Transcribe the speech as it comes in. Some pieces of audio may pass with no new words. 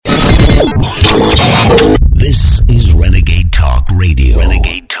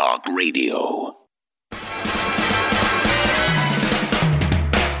Talk Radio.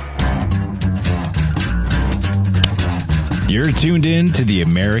 You're tuned in to the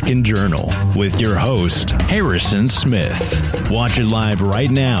American Journal with your host, Harrison Smith. Watch it live right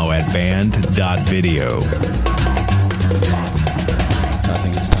now at band.video. I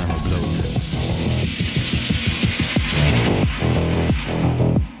think it's time to blow.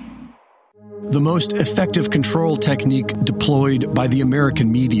 The most effective control technique deployed by the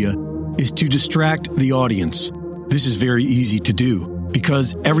American media is to distract the audience. This is very easy to do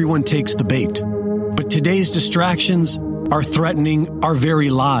because everyone takes the bait. But today's distractions are threatening our very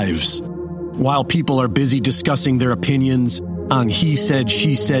lives. While people are busy discussing their opinions on he said,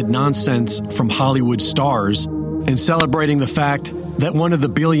 she said nonsense from Hollywood stars and celebrating the fact that one of the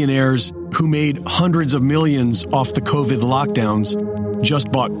billionaires who made hundreds of millions off the COVID lockdowns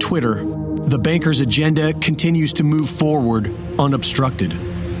just bought Twitter, the banker's agenda continues to move forward unobstructed.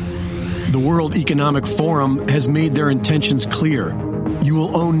 The World Economic Forum has made their intentions clear. You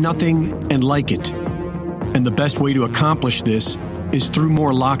will own nothing and like it. And the best way to accomplish this is through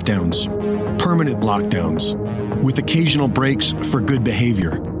more lockdowns, permanent lockdowns, with occasional breaks for good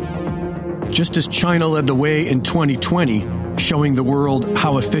behavior. Just as China led the way in 2020, showing the world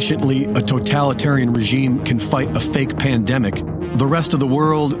how efficiently a totalitarian regime can fight a fake pandemic, the rest of the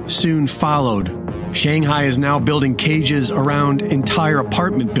world soon followed. Shanghai is now building cages around entire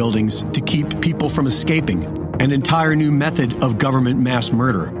apartment buildings to keep people from escaping, an entire new method of government mass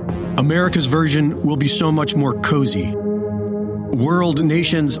murder. America's version will be so much more cozy. World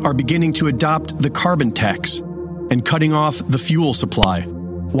nations are beginning to adopt the carbon tax and cutting off the fuel supply,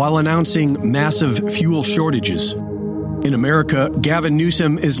 while announcing massive fuel shortages. In America, Gavin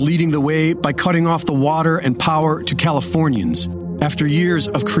Newsom is leading the way by cutting off the water and power to Californians after years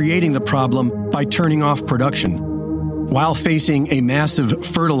of creating the problem by turning off production. While facing a massive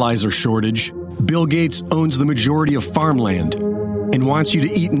fertilizer shortage, Bill Gates owns the majority of farmland and wants you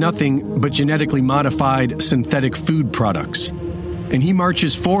to eat nothing but genetically modified synthetic food products. And he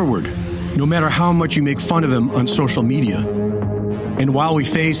marches forward, no matter how much you make fun of him on social media. And while we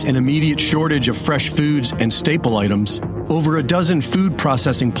face an immediate shortage of fresh foods and staple items, over a dozen food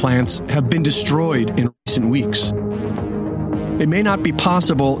processing plants have been destroyed in recent weeks. It may not be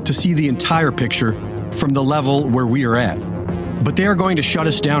possible to see the entire picture from the level where we are at, but they are going to shut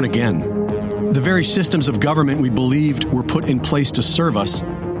us down again. The very systems of government we believed were put in place to serve us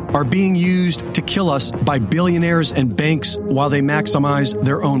are being used to kill us by billionaires and banks while they maximize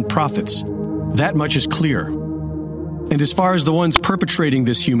their own profits. That much is clear. And as far as the ones perpetrating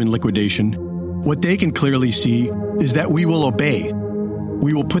this human liquidation, what they can clearly see is that we will obey.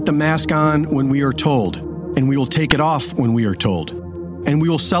 We will put the mask on when we are told, and we will take it off when we are told. And we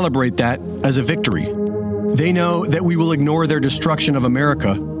will celebrate that as a victory. They know that we will ignore their destruction of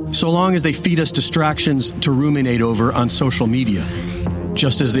America so long as they feed us distractions to ruminate over on social media,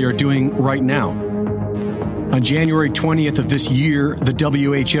 just as they are doing right now. On January 20th of this year, the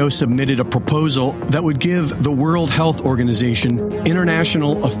WHO submitted a proposal that would give the World Health Organization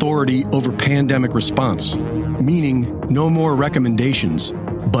international authority over pandemic response, meaning no more recommendations,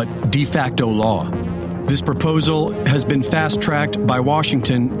 but de facto law. This proposal has been fast-tracked by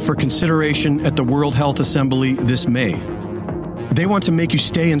Washington for consideration at the World Health Assembly this May. They want to make you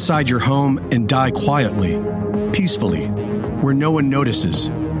stay inside your home and die quietly, peacefully, where no one notices.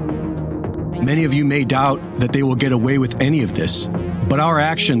 Many of you may doubt that they will get away with any of this, but our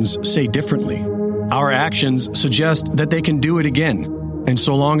actions say differently. Our actions suggest that they can do it again. And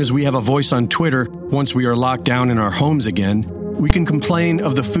so long as we have a voice on Twitter, once we are locked down in our homes again, we can complain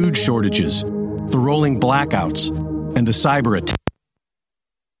of the food shortages, the rolling blackouts, and the cyber attacks.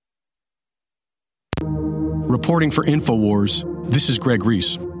 Reporting for InfoWars, this is Greg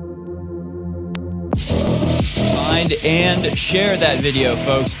Reese. Find and share that video,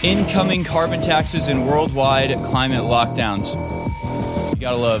 folks. Incoming carbon taxes and worldwide climate lockdowns. You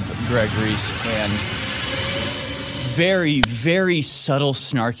gotta love Greg Reese and very, very subtle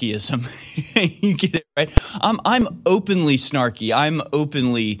snarkyism. You get it, right? I'm openly snarky. I'm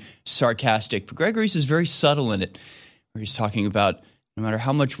openly sarcastic. But Greg Reese is very subtle in it, where he's talking about no matter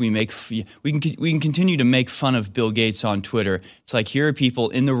how much we can continue to make fun of Bill Gates on Twitter. It's like here are people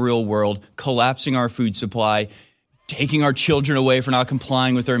in the real world collapsing our food supply, taking our children away for not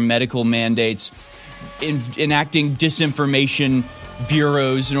complying with their medical mandates, enacting disinformation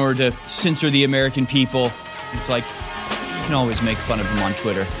bureaus in order to censor the American people. It's like you can always make fun of them on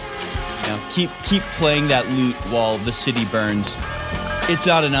Twitter. You know, keep playing that lute while the city burns. It's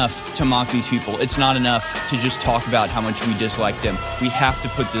not enough to mock these people. It's not enough to just talk about how much we dislike them. We have to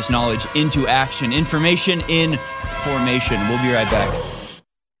put this knowledge into action. Information in formation. We'll be right back.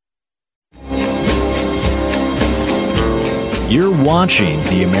 You're watching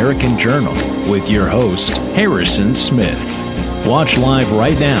The American Journal with your host, Harrison Smith. Watch live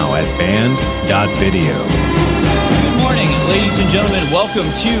right now at band.video. Good morning, ladies and gentlemen. Welcome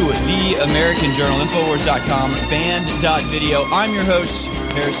to The American Journal, Infowars.com, band.video. I'm your host,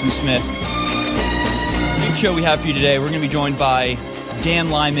 Harrison Smith. Big show we have for you today. We're going to be joined by Dan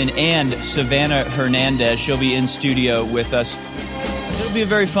Lyman and Savannah Hernandez. She'll be in studio with us. It'll be a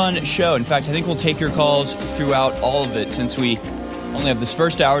very fun show. In fact, I think we'll take your calls throughout all of it. Since we only have this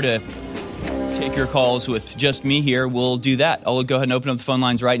first hour to take your calls with just me here, we'll do that. I'll go ahead and open up the phone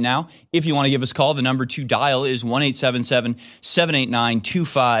lines right now. If you want to give us a call, the number to dial is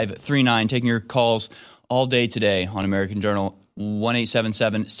 1-877-789-2539. Taking your calls all day today on American Journal,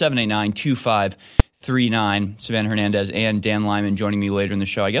 1-877-789-2539. Savannah Hernandez and Dan Lyman joining me later in the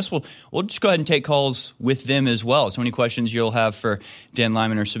show. I guess we'll just go ahead and take calls with them as well. So any questions you'll have for Dan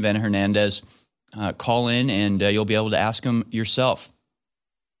Lyman or Savannah Hernandez, call in and you'll be able to ask them yourself.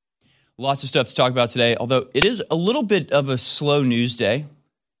 Lots of stuff to talk about today, although it is a little bit of a slow news day.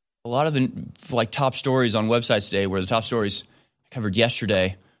 A lot of the top stories on websites today were the top stories I covered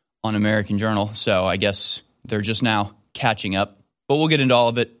yesterday on American Journal. So I guess they're just now catching up. But we'll get into all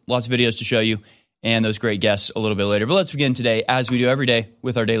of it. Lots of videos to show you. And those great guests a little bit later. But let's begin today, as we do every day,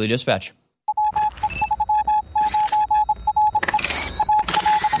 with our Daily Dispatch.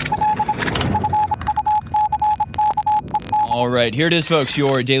 All right, here it is, folks,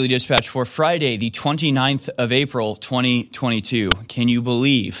 your Daily Dispatch for Friday, the 29th of April, 2022. Can you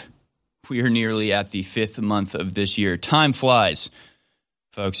believe we are nearly at the 5th month of this year? Time flies,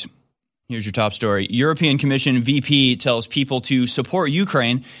 folks. Here's your top story. European Commission VP tells people to support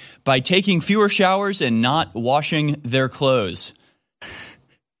Ukraine by taking fewer showers and not washing their clothes.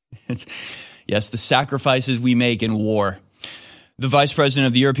 Yes, the sacrifices we make in war. The vice president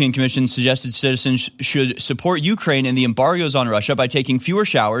of the European Commission suggested citizens should support Ukraine in the embargoes on Russia by taking fewer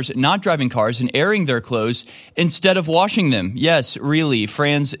showers, not driving cars, and airing their clothes instead of washing them. Yes, really.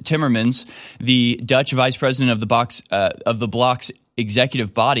 Frans Timmermans, the Dutch vice president of the bloc's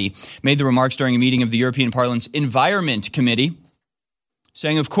executive body, made the remarks during a meeting of the European Parliament's Environment Committee,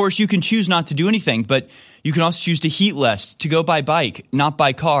 saying, of course, you can choose not to do anything, but you can also choose to heat less, to go by bike, not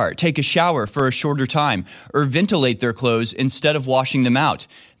by car, take a shower for a shorter time, or ventilate their clothes instead of washing them out,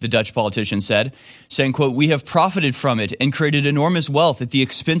 the Dutch politician said, saying, quote, we have profited from it and created enormous wealth at the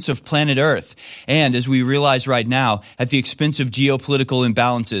expense of planet Earth, and as we realize right now, at the expense of geopolitical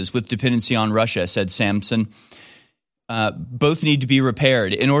imbalances with dependency on Russia, said Sampson. Both need to be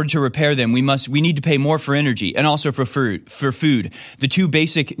repaired. In order to repair them, we need to pay more for energy and also for food. The two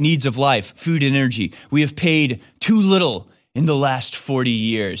basic needs of life, food and energy. We have paid too little in the last 40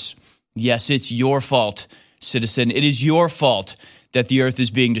 years. Yes, it's your fault, citizen. It is your fault that the earth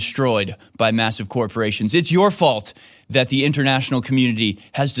is being destroyed by massive corporations. It's your fault that the international community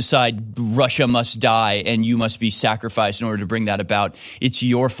has decided Russia must die and you must be sacrificed in order to bring that about. It's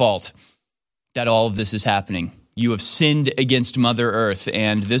your fault that all of this is happening. You have sinned against Mother Earth.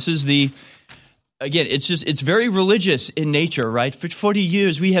 And this is it's very religious in nature, right? For 40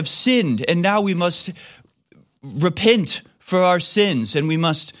 years, we have sinned, and now we must repent for our sins, and we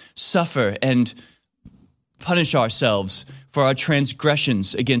must suffer and punish ourselves for our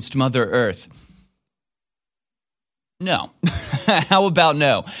transgressions against Mother Earth. No. How about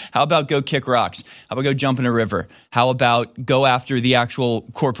no? How about go kick rocks? How about go jump in a river? How about go after the actual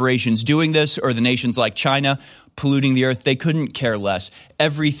corporations doing this, or the nations like China polluting the earth? They couldn't care less.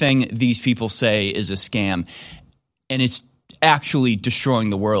 Everything these people say is a scam, and it's actually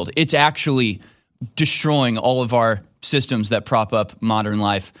destroying the world. It's actually destroying all of our systems that prop up modern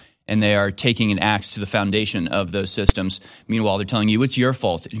life, and they are taking an axe to the foundation of those systems. Meanwhile, they're telling you it's your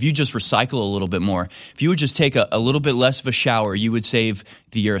fault. If you just recycle a little bit more, if you would just take a little bit less of a shower, you would save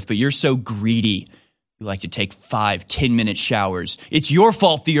the earth. But you're so greedy. You like to take 5-10-minute showers. It's your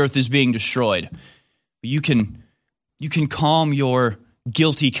fault the earth is being destroyed. You can calm your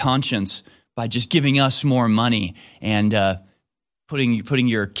guilty conscience by just giving us more money and putting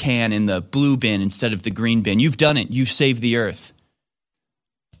your can in the blue bin instead of the green bin. You've done it. You've saved the earth.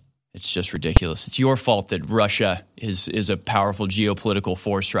 It's just ridiculous. It's your fault that Russia is a powerful geopolitical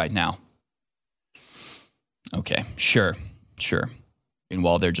force right now. Okay, sure.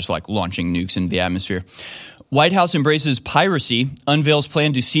 Meanwhile, they're just launching nukes into the atmosphere. White House embraces piracy, unveils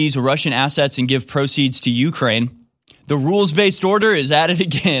plan to seize Russian assets and give proceeds to Ukraine. The rules-based order is at it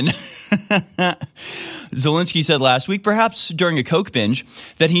again. Zelensky said last week, perhaps during a Coke binge,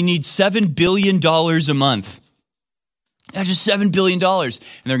 that he needs $7 billion a month. That's just $7 billion. And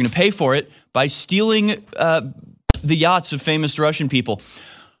they're going to pay for it by stealing the yachts of famous Russian people.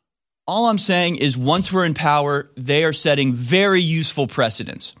 All I'm saying is once we're in power, they are setting very useful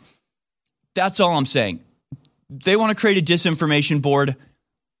precedents. That's all I'm saying. They want to create a disinformation board.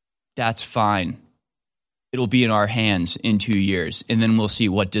 That's fine. It'll be in our hands in 2 years, and then we'll see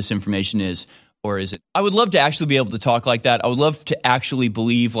what disinformation is or isn't. I would love to actually be able to talk like that. I would love to actually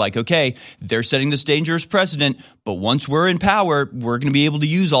believe like, okay, they're setting this dangerous precedent, but once we're in power, we're going to be able to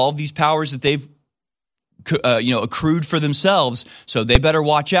use all of these powers that they've accrued for themselves, so they better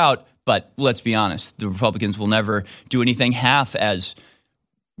watch out. But let's be honest, the Republicans will never do anything half as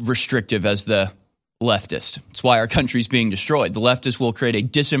restrictive as the leftist. It's why our country's being destroyed. The leftists will create a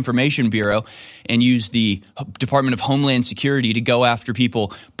disinformation bureau and use the Department of Homeland Security to go after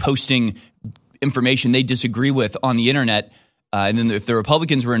people posting information they disagree with on the internet. And then if the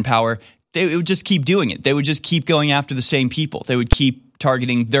Republicans were in power, they would just keep doing it. They would just keep going after the same people. They would keep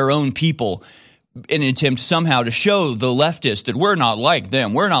targeting their own people in an attempt somehow to show the leftists that we're not like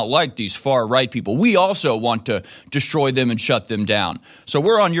them. We're not like these far-right people. We also want to destroy them and shut them down. So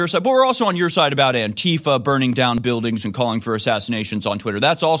we're on your side, but we're also on your side about Antifa burning down buildings and calling for assassinations on Twitter.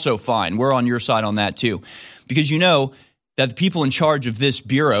 That's also fine. We're on your side on that too. Because you know that the people in charge of this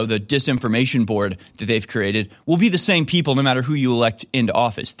bureau, the disinformation board that they've created, will be the same people no matter who you elect into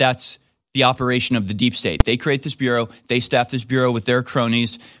office. That's the operation of the deep state. They create this bureau. They staff this bureau with their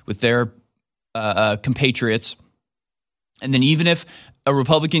cronies, with their compatriots. And then even if a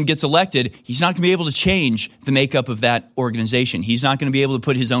Republican gets elected, he's not going to be able to change the makeup of that organization. He's not going to be able to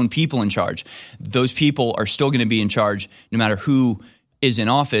put his own people in charge. Those people are still going to be in charge no matter who is in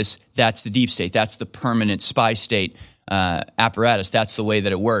office. That's the deep state. That's the permanent spy state apparatus. That's the way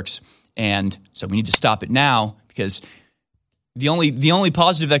that it works. And so we need to stop it now, because the only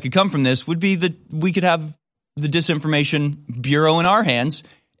positive that could come from this would be that we could have the disinformation bureau in our hands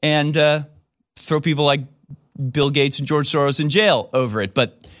and throw people like Bill Gates and George Soros in jail over it,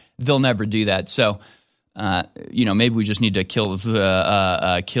 but they'll never do that. So, maybe we just need to kill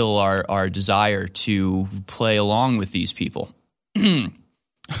our desire to play along with these people. That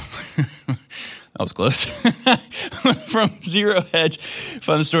was close. From Zero Hedge,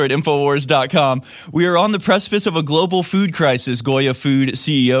 find the story at Infowars.com. We are on the precipice of a global food crisis, Goya Food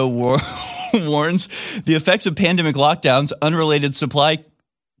CEO warns. The effects of pandemic lockdowns, unrelated supply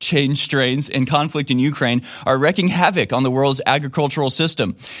chain strains, and conflict in Ukraine are wreaking havoc on the world's agricultural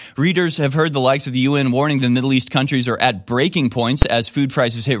system. Readers have heard the likes of the UN warning the Middle East countries are at breaking points as food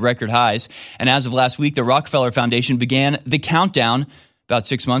prices hit record highs. And as of last week, the Rockefeller Foundation began the countdown about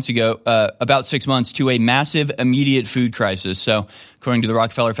 6 months to a massive immediate food crisis. So according to the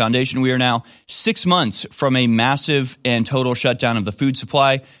Rockefeller Foundation, we are now 6 months from a massive and total shutdown of the food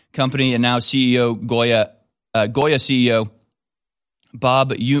supply company. And now Goya CEO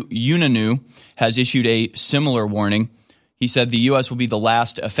Bob Unanue has issued a similar warning. He said the U.S. will be the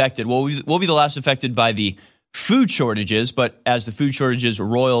last affected. Well, we'll be the last affected by the food shortages, but as the food shortages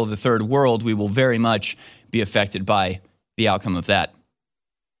roil the third world, we will very much be affected by the outcome of that.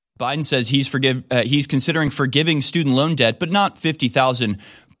 Biden says he's considering forgiving student loan debt, but not $50,000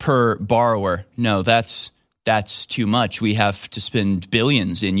 per borrower. No, that's too much. We have to spend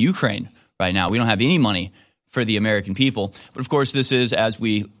billions in Ukraine right now. We don't have any money for the American people. But of course, this is, as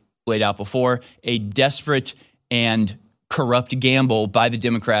we laid out before, a desperate and corrupt gamble by the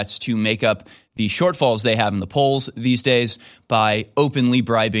Democrats to make up the shortfalls they have in the polls these days by openly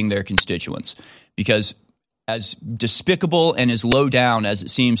bribing their constituents. Because as despicable and as low down as it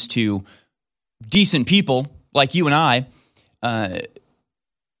seems to decent people like you and I,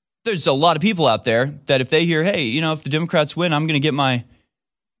 there's a lot of people out there that if they hear, hey, if the Democrats win, I'm going to get my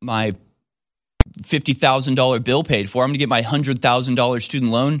 $50,000 bill paid for, I'm going to get my $100,000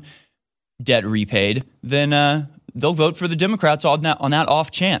 student loan debt repaid, then they'll vote for the Democrats on that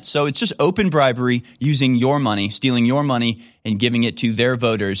off chance. So it's just open bribery, using your money, stealing your money, and giving it to their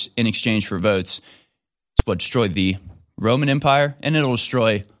voters in exchange for votes. It's what destroyed the Roman Empire, and it'll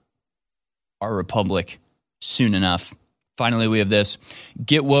destroy our republic soon enough. Finally, we have this.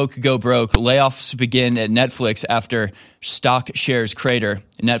 Get woke, go broke. Layoffs begin at Netflix after stock shares crater.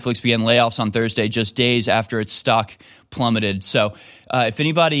 Netflix began layoffs on Thursday, just days after its stock plummeted. So if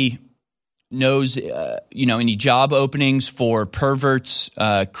anybody knows, any job openings for perverts,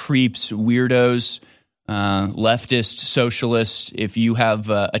 creeps, weirdos, leftists, socialists, if you have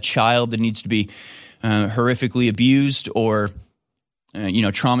a child that needs to be horrifically abused or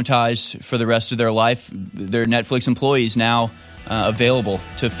traumatized for the rest of their life, there are Netflix employees now available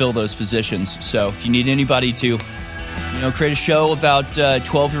to fill those positions. So if you need anybody to, create a show about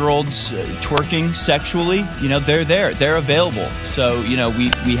 12-year-olds twerking sexually, they're there. They're available. So,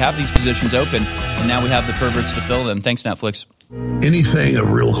 we have these positions open, and now we have the perverts to fill them. Thanks, Netflix. Anything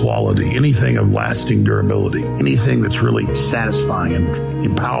of real quality, anything of lasting durability, anything that's really satisfying and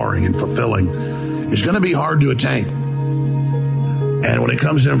empowering and fulfilling is going to be hard to attain. And when it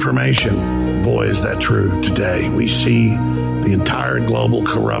comes to information, boy, is that true today. We see the entire global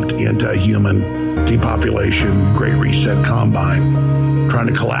corrupt anti-human depopulation, Great Reset combine, trying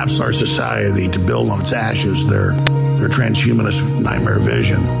to collapse our society to build on its ashes their transhumanist nightmare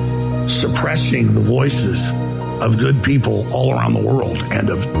vision, suppressing the voices of good people all around the world and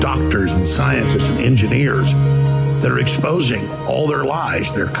of doctors and scientists and engineers that are exposing all their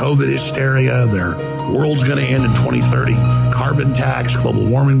lies, their COVID hysteria, their world's going to end in 2030, carbon tax, global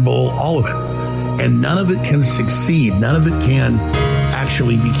warming bull, all of it. And none of it can succeed. None of it can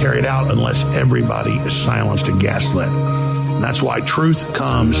actually be carried out unless everybody is silenced and gaslit. And that's why truth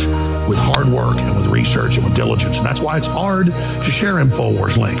comes with hard work and with research and with diligence. And that's why it's hard to share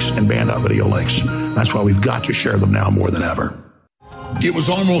InfoWars links and Band.video links. That's why we've got to share them now more than ever. It was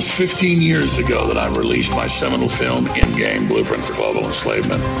almost 15 years ago that I released my seminal film, Endgame: Blueprint for Global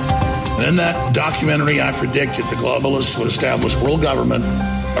Enslavement. And in that documentary, I predicted the globalists would establish world government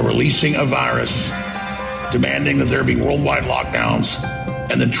by releasing a virus, demanding that there be worldwide lockdowns,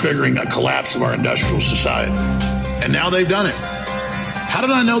 and then triggering a collapse of our industrial society. And now they've done it. How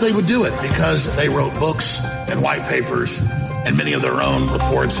did I know they would do it? Because they wrote books and white papers, and many of their own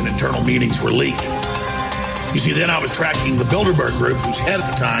reports and internal meetings were leaked. You see, then I was tracking the Bilderberg Group, whose head at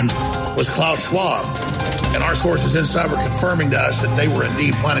the time was Klaus Schwab. And our sources inside were confirming to us that they were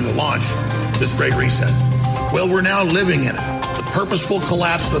indeed planning to launch this Great Reset. Well, we're now living in it. The purposeful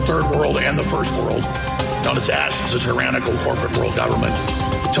collapse of the third world and the first world, known its actions, a tyrannical corporate world government.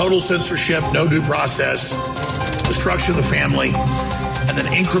 Total censorship, no due process, destruction of the family, and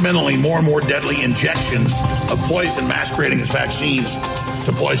then incrementally more and more deadly injections of poison masquerading as vaccines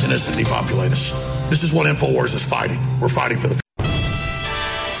to poison us and depopulate us. This is what InfoWars is fighting. We're fighting for the...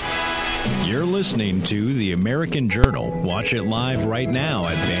 You're listening to The American Journal. Watch it live right now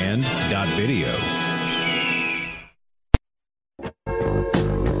at band.video.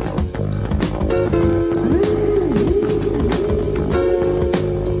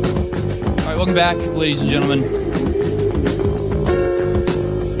 All right, welcome back, ladies and gentlemen.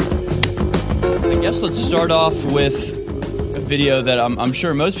 I guess let's start off with video that I'm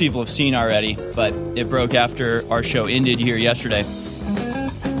sure most people have seen already, but it broke after our show ended here yesterday.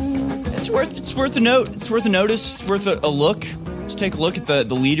 It's worth a note. It's worth a notice. It's worth a look. Let's take a look at the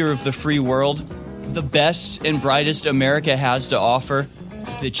leader of the free world, the best and brightest America has to offer,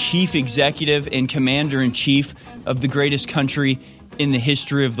 the chief executive and commander-in-chief of the greatest country in the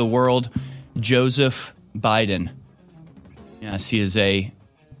history of the world, Joseph Biden. Yes, he is a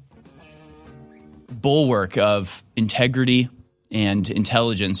bulwark of integrity and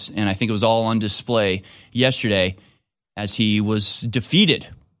intelligence, and I think it was all on display yesterday as he was defeated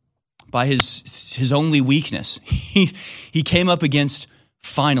by his only weakness. He came up against,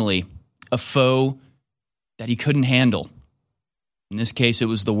 finally, a foe that he couldn't handle. In this case, it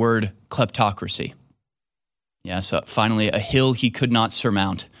was the word kleptocracy. Yes, finally, a hill he could not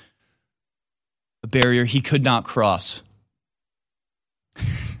surmount, a barrier he could not cross.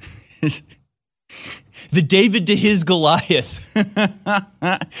 The David to his Goliath,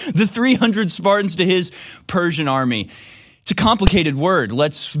 the 300 Spartans to his Persian army. It's a complicated word.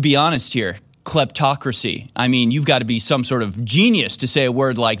 Let's be honest here. Kleptocracy. I mean, you've got to be some sort of genius to say a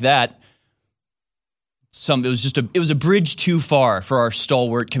word like that. It was a bridge too far for our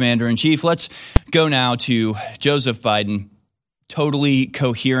stalwart commander-in-chief. Let's go now to Joseph Biden, totally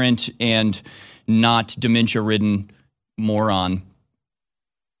coherent and not dementia-ridden moron,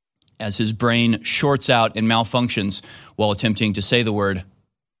 as his brain shorts out and malfunctions while attempting to say the word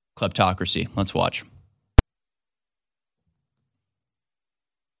kleptocracy. Let's watch.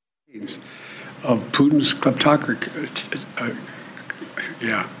 Of Putin's kleptocracy.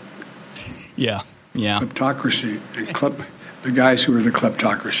 Yeah. Kleptocracy. And the guys who are the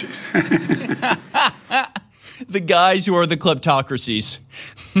kleptocracies. The guys who are the kleptocracies.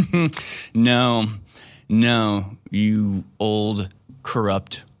 No, you old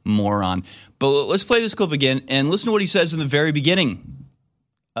corrupt moron. But let's play this clip again and listen to what he says in the very beginning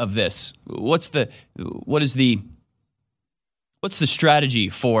of this. What's the strategy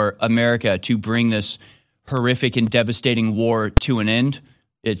for America to bring this horrific and devastating war to an end?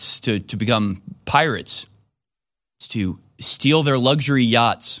 It's to become pirates. It's to steal their luxury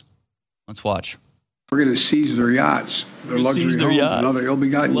yachts. Let's watch. We're going to seize their yachts, their luxury homes, and other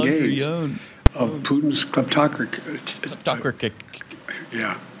ill-begotten gains of Putin's kleptocracy.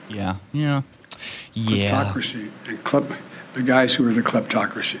 Yeah. Kleptocracy. And the guys who are the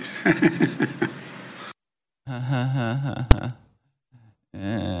kleptocracies.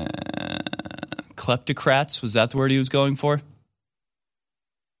 kleptocrats, was that the word he was going for?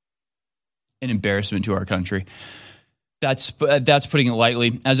 An embarrassment to our country. That's putting it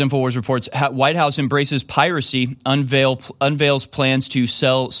lightly. As InfoWars reports, White House embraces piracy, unveils plans to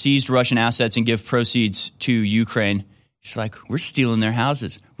sell seized Russian assets and give proceeds to Ukraine. She's like, we're stealing their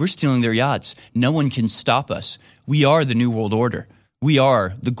houses. We're stealing their yachts. No one can stop us. We are the New World Order. We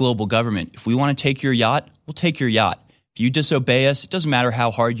are the global government. If we want to take your yacht, we'll take your yacht. If you disobey us, it doesn't matter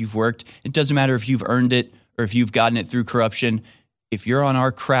how hard you've worked. It doesn't matter if you've earned it or if you've gotten it through corruption. If you're on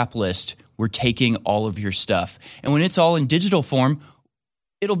our crap list, we're taking all of your stuff. And when it's all in digital form,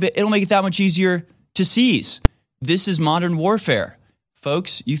 it'll make it that much easier to seize. This is modern warfare.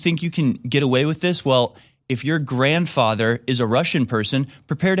 Folks, you think you can get away with this? Well, if your grandfather is a Russian person,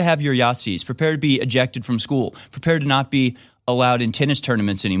 prepare to have your yacht seized. Prepare to be ejected from school. Prepare to not be allowed in tennis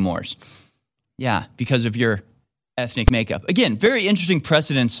tournaments anymore. Yeah, because of your ethnic makeup. Again, very interesting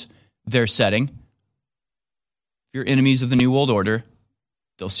precedents they're setting. If you're enemies of the New World Order,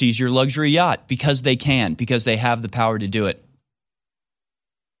 they'll seize your luxury yacht because they can, because they have the power to do it.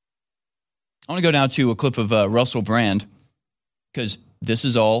 I want to go now to a clip of Russell Brand, because this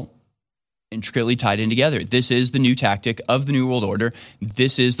is all intricately tied in together. This is the new tactic of the New World Order.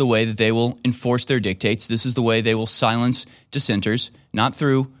 This is the way that they will enforce their dictates. This is the way they will silence dissenters, not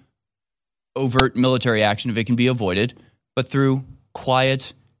through overt military action if it can be avoided, but through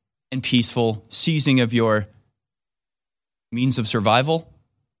quiet and peaceful seizing of your means of survival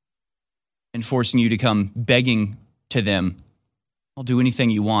and forcing you to come begging to them, I'll do anything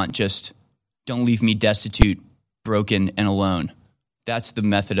you want, just don't leave me destitute, broken, and alone. That's the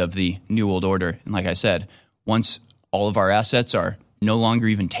method of the New World Order. And like I said, once all of our assets are no longer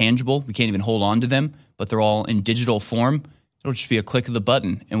even tangible, we can't even hold on to them, but they're all in digital form, it'll just be a click of the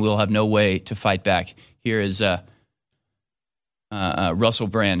button, and we'll have no way to fight back. Here is Russell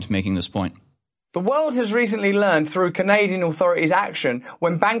Brand making this point. The world has recently learned through Canadian authorities' action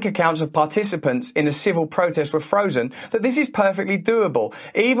when bank accounts of participants in a civil protest were frozen that this is perfectly doable,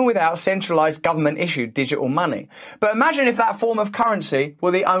 even without centralised government-issued digital money. But imagine if that form of currency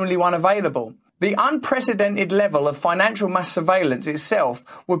were the only one available. The unprecedented level of financial mass surveillance itself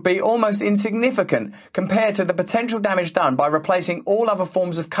would be almost insignificant compared to the potential damage done by replacing all other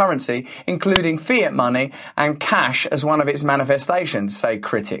forms of currency, including fiat money and cash as one of its manifestations, say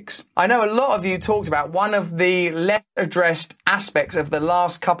critics. I know a lot of you talked about one of the less addressed aspects of the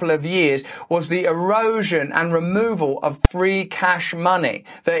last couple of years was the erosion and removal of free cash money,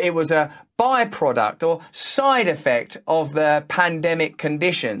 that it was a byproduct or side effect of the pandemic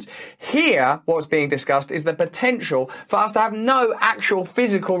conditions. Here, what's being discussed is the potential for us to have no actual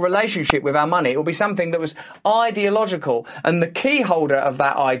physical relationship with our money. It will be something that was ideological, and the key holder of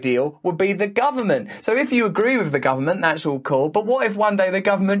that ideal would be the government. So if you agree with the government, that's all cool, but what if one day the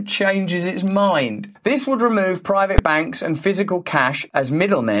government changes its mind? This would remove private banks and physical cash as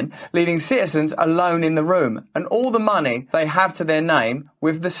middlemen, leaving citizens alone in the room, and all the money they have to their name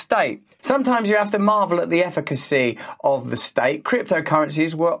with the state. Sometimes you have to marvel at the efficacy of the state.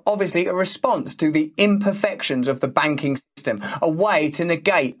 Cryptocurrencies were obviously a response to the imperfections of the banking system, a way to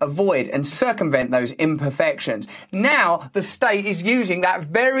negate, avoid and circumvent those imperfections. Now the state is using that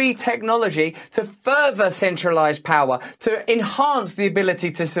very technology to further centralise power, to enhance the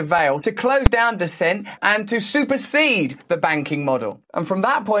ability to surveil, to close down dissent and to supersede the banking model. And from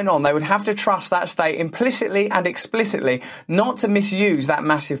that point on, they would have to trust that state implicitly and explicitly not to misuse that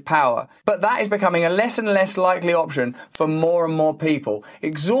massive power. But that is becoming a less and less likely option for more and more people,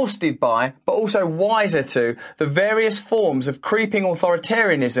 exhausted by, but also wiser to, the various forms of creeping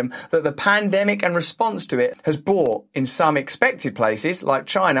authoritarianism that the pandemic and response to it has brought in some expected places, like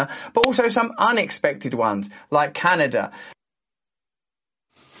China, but also some unexpected ones, like Canada.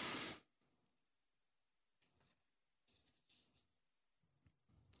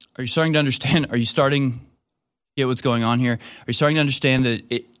 Are you starting to understand? Are you starting to get what's going on here? Are you starting to understand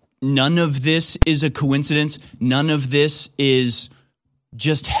that none of this is a coincidence? None of this is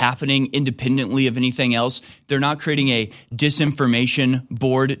just happening independently of anything else. They're not creating a disinformation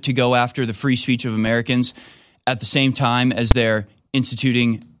board to go after the free speech of Americans at the same time as they're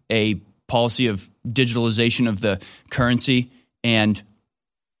instituting a policy of digitalization of the currency and,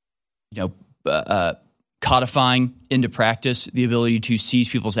 codifying into practice the ability to seize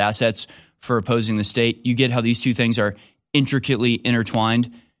people's assets for opposing the state. You get how these two things are intricately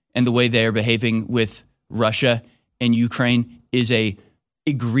intertwined, and the way they are behaving with Russia and Ukraine is a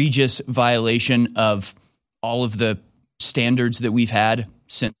egregious violation of all of the standards that we've had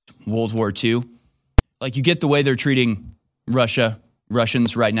since World War II. Like, you get the way they're treating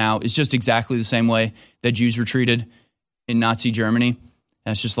Russians right now is just exactly the same way that Jews were treated in Nazi Germany.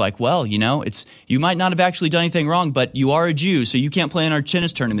 And it's just like, well, you might not have actually done anything wrong, but you are a Jew, so you can't play in our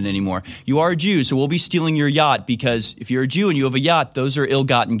tennis tournament anymore. You are a Jew, so we'll be stealing your yacht because if you're a Jew and you have a yacht, those are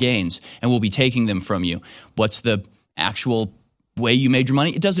ill-gotten gains, and we'll be taking them from you. What's the actual way you made your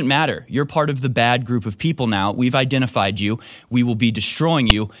money? It doesn't matter. You're part of the bad group of people now. We've identified you. We will be destroying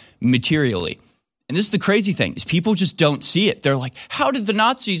you materially. And this is the crazy thing, is people just don't see it. They're like, how did the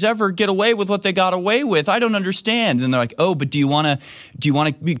Nazis ever get away with what they got away with? I don't understand. And they're like, oh, but do you want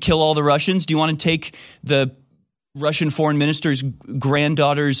to kill all the Russians? Do you want to take the Russian foreign minister's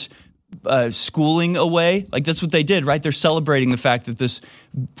granddaughter's schooling away? Like, that's what they did, right? They're celebrating the fact that this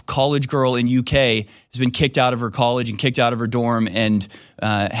college girl in UK has been kicked out of her college and kicked out of her dorm and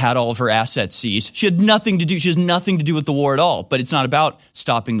had all of her assets seized. She has nothing to do with the war at all. But it's not about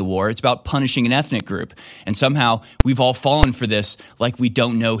stopping the war. It's about punishing an ethnic group. And somehow we've all fallen for this, like we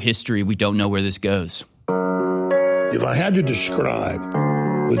don't know history. We don't know where this goes. If I had to describe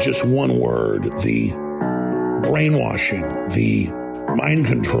with just one word the brainwashing, the mind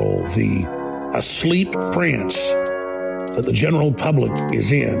control, the asleep trance that the general public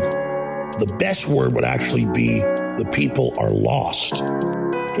is in, the best word would actually be the people are lost.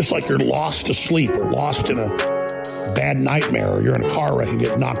 Just like you're lost to sleep or lost in a bad nightmare, or you're in a car wreck and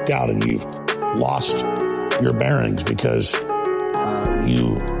get knocked out and you've lost your bearings because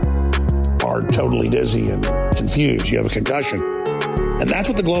you are totally dizzy and confused. You have a concussion. And that's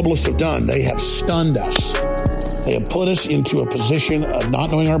what the globalists have done. They have stunned us. They have put us into a position of not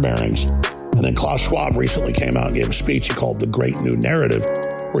knowing our bearings. And then Klaus Schwab recently came out and gave a speech he called The Great New Narrative,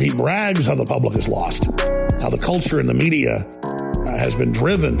 where he brags how the public is lost, how the culture and the media has been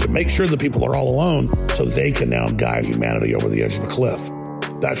driven to make sure the people are all alone so they can now guide humanity over the edge of a cliff.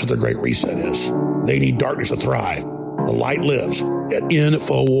 That's what their Great Reset is. They need darkness to thrive. The light lives at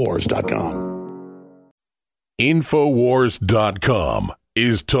Infowars.com. Infowars.com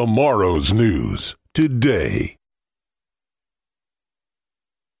is tomorrow's news today.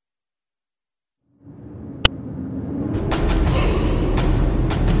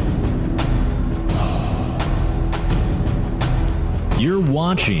 You're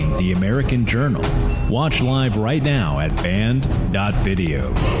watching The American Journal. Watch live right now at band.video.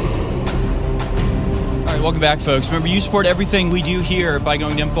 All right, welcome back, folks. Remember, you support everything we do here by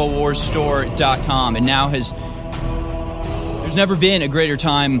going to InfoWarsStore.com. And there's never been a greater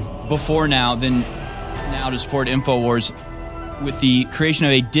time before now than now to support InfoWars with the creation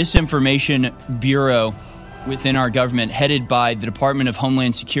of a disinformation bureau within our government headed by the Department of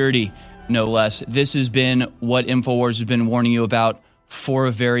Homeland Security, no less. This has been what InfoWars has been warning you about for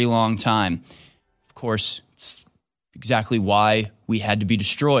a very long time. Of course, it's exactly why we had to be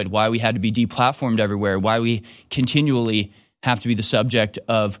destroyed, why we had to be deplatformed everywhere, why we continually have to be the subject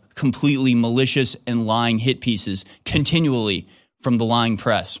of completely malicious and lying hit pieces continually from the lying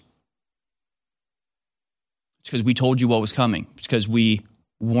press. It's because we told you what was coming. It's because we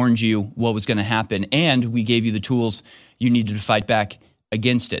warned you what was going to happen, and we gave you the tools you needed to fight back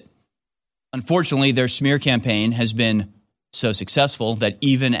against it. Unfortunately, their smear campaign has been so successful that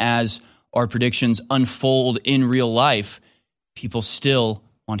even as our predictions unfold in real life, people still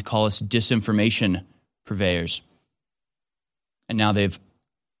want to call us disinformation purveyors. And now they've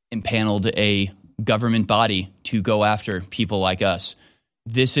impaneled a government body to go after people like us.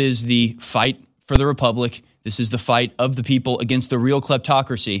 This is the fight for the republic. This is the fight of the people against the real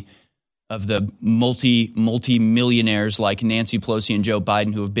kleptocracy of the multi-millionaires like Nancy Pelosi and Joe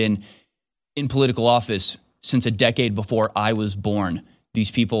Biden, who have been in political office since a decade before I was born. These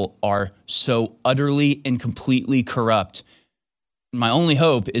people are so utterly and completely corrupt. My only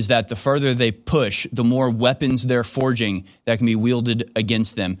hope is that the further they push, the more weapons they're forging that can be wielded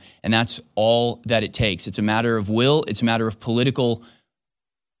against them. And that's all that it takes. It's a matter of will. It's a matter of political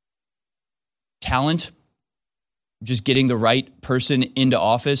talent. Just getting the right person into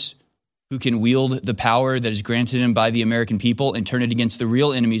office who can wield the power that is granted him by the American people and turn it against the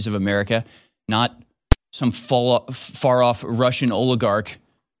real enemies of America, not some far-off Russian oligarch,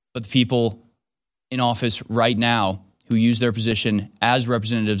 but the people in office right now who use their position as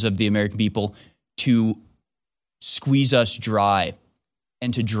representatives of the American people to squeeze us dry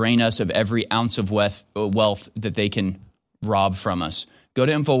and to drain us of every ounce of wealth that they can rob from us. Go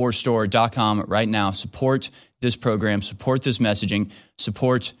to InfoWarsStore.com right now. Support this program, support this messaging,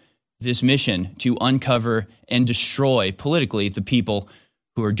 support this mission to uncover and destroy politically the people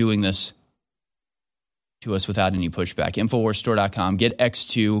who are doing this to us without any pushback. InfoWarsStore.com. Get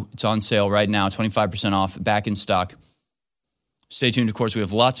X2. It's on sale right now, 25% off, back in stock. Stay tuned. Of course, we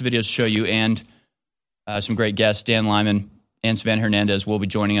have lots of videos to show you and some great guests. Dan Lyman and Savannah Hernandez will be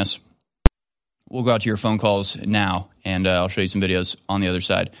joining us we'll go out to your phone calls now, and I'll show you some videos on the other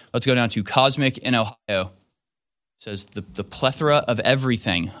side. Let's go down to Cosmic in Ohio. It says the plethora of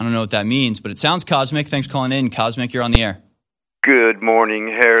everything. I don't know what that means, but it sounds cosmic. Thanks for calling in. Cosmic, you're on the air. Good morning,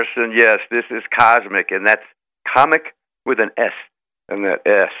 Harrison. Yes, this is Cosmic, and that's comic with an S, and that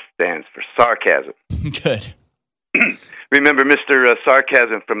S stands for sarcasm. Good. Remember Mr.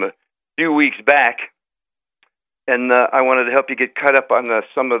 Sarcasm from a few weeks back, and I wanted to help you get caught up on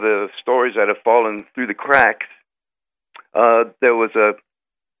some of the stories that have fallen through the cracks. There was a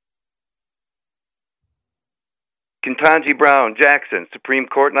Ketanji Brown Jackson, Supreme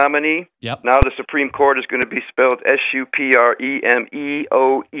Court nominee. Yep. Now the Supreme Court is going to be spelled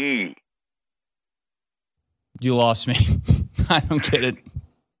Supremeoe. You lost me. I don't get it.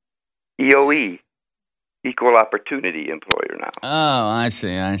 EOE, equal opportunity employer now. Oh, I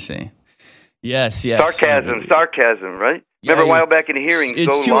see. Yes. Sarcasm, right? Yeah, Remember a while back in the hearing,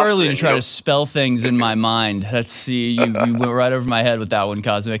 it's too early to try to spell things in my mind. Let's see, you went right over my head with that one,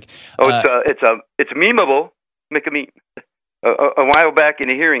 Cosmic. It's memeable. Make a meme. A while back in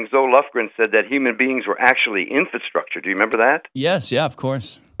the hearing, Zoe Lufgren said that human beings were actually infrastructure. Do you remember that? Yes, yeah, of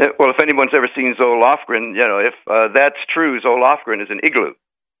course. Well, if anyone's ever seen Zoe Lufgren, if that's true, Zoe Lufgren is an igloo.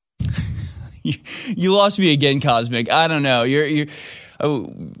 You lost me again, Cosmic. I don't know. I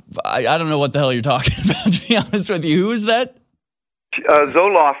don't know what the hell you're talking about, to be honest with you. Who is that? Zoe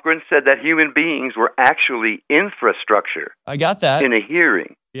Lufgren said that human beings were actually infrastructure. I got that. In a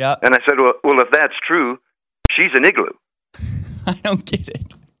hearing. Yeah. And I said, well, if that's true, she's an igloo. I don't get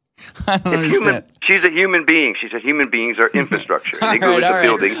it. I don't understand. She's a human being. She said human beings are infrastructure. An igloo is a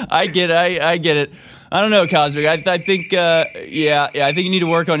building. I get it. I don't know, Cosmic. I think, I think you need to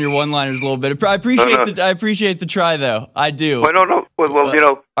work on your one-liners a little bit. I appreciate the try, though. I do. Well, no.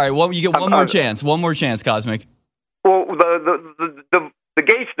 Well, all right, you get one more chance. One more chance, Cosmic. Well, the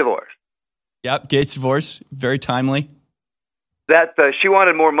Gates divorce. Yep, Gates divorce. Very timely. That she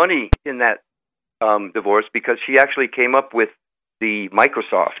wanted more money in that divorce because she actually came up with the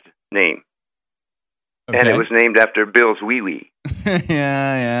Microsoft name. Okay. And it was named after Bill's wee-wee.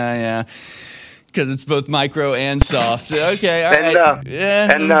 Yeah. Because it's both micro and soft. Okay, all right.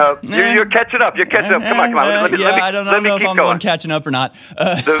 You're catching up. Come on. Let me I don't know if I'm the one catching up or not.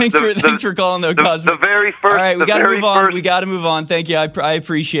 Thanks for calling, though, Cosmic. The very first. All right, we got to move on. We got to move on. Thank you. I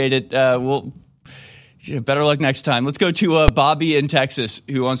appreciate it. Better luck next time. Let's go to Bobby in Texas,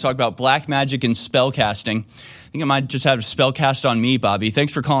 who wants to talk about black magic and spell casting. I think I might just have a spell cast on me, Bobby.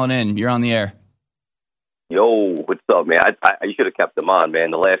 Thanks for calling in. You're on the air. Yo, what's up, man? You should have kept him on,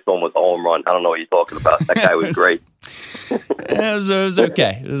 man. The last one was a home run. I don't know what you're talking about. That guy was great. It was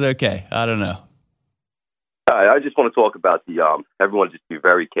okay. It was okay. I don't know. I just want to talk about everyone just be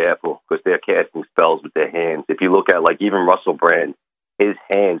very careful because they're casting spells with their hands. If you look at, even Russell Brand, his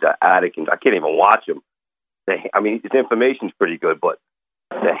hands are out of control. I can't even watch him. His information's pretty good, but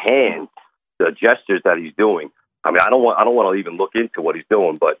the hands, the gestures that he's doing, I don't want to even look into what he's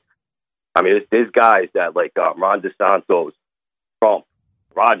doing, but there's guys that Ron DeSantis, Trump,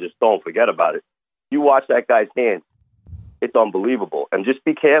 Roger Stone, forget about it. You watch that guy's hands, it's unbelievable. And just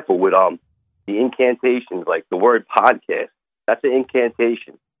be careful with the incantations, like the word podcast. That's an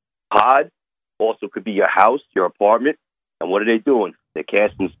incantation. Pod also could be your house, your apartment. And what are they doing? They're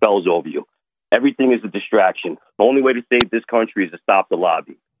casting spells over you. Everything is a distraction. The only way to save this country is to stop the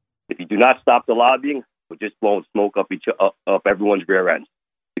lobbying. If you do not stop the lobbying, we're just blowing smoke up everyone's rear ends.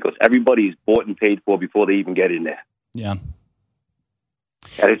 Because everybody is bought and paid for before they even get in there. Yeah.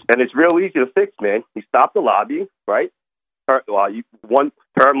 And it's real easy to fix, man. You stop the lobbying, right? One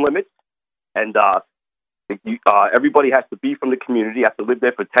term limits, and everybody has to be from the community. You have to live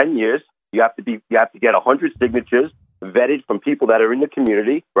there for 10 years. You have to get 100 signatures vetted from people that are in the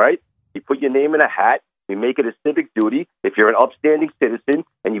community, right? You put your name in a hat. You make it a civic duty. If you're an upstanding citizen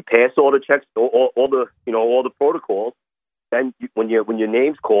and you pass all the checks, all the protocols, then when your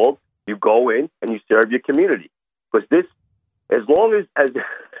name's called, you go in and you serve your community. Because as long as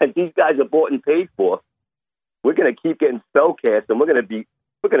these guys are bought and paid for, we're going to keep getting spell cast, and we're going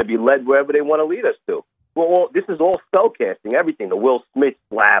to be led wherever they want to lead us to. Well, this is all spell casting. Everything, the Will Smith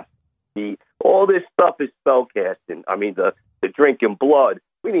slap, all this stuff is spell casting. The drinking blood.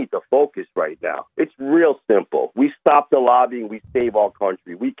 We need to focus right now. It's real simple. We stop the lobbying. We save our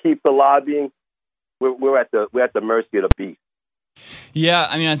country. We keep the lobbying. We're at the mercy of the beast. Yeah,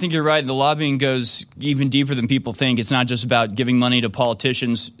 I think you're right. The lobbying goes even deeper than people think. It's not just about giving money to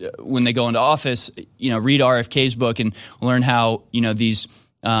politicians when they go into office. Read RFK's book and learn how these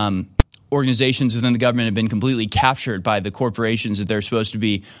organizations within the government have been completely captured by the corporations that they're supposed to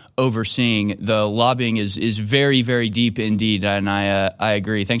be overseeing. The lobbying is very, very deep indeed, and I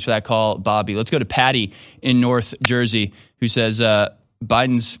agree. Thanks for that call, Bobby. Let's go to Patty in North Jersey, who says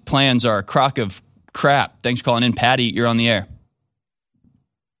Biden's plans are a crock of crap. Thanks for calling in, Patty. You're on the air.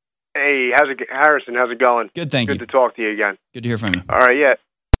 Hey, Harrison? How's it going? Good, thank you. Good to talk to you again. Good to hear from you. All right,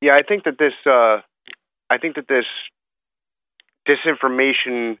 yeah. I think that this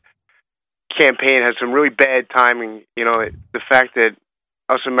disinformation campaign has some really bad timing. You know, the fact that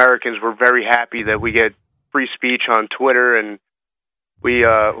us Americans were very happy that we get free speech on Twitter, and we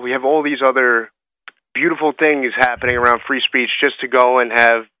have all these other beautiful things happening around free speech, just to go and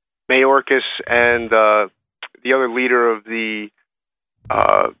have Mayorkas and the other leader of the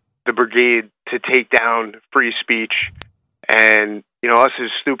brigade to take down free speech. And, you know, us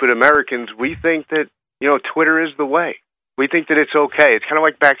as stupid Americans, we think that, you know, Twitter is the way. We think that it's okay. It's kind of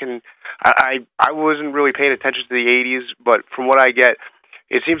like back in, I wasn't really paying attention to the 80s, but from what I get,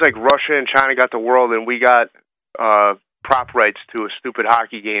 it seems like Russia and China got the world and we got prop rights to a stupid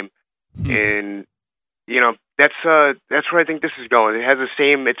hockey game. And, you know, that's where I think this is going. It has the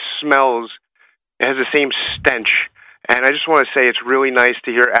same, it has the same stench. And I just want to say it's really nice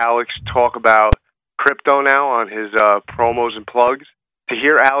to hear Alex talk about crypto now on his promos and plugs. To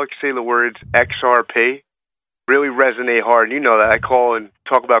hear Alex say the words XRP really resonate hard. And you know that. I call and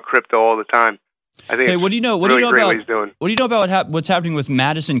talk about crypto all the time. I think what do you know about what's happening with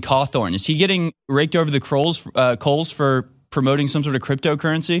Madison Cawthorn? Is he getting raked over the coals for promoting some sort of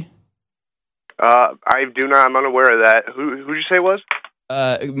cryptocurrency? I do not. I'm unaware of that. Who did you say it was?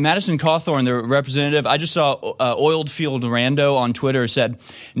 Madison Cawthorn, the representative. I just saw Oiled Field Rando on Twitter said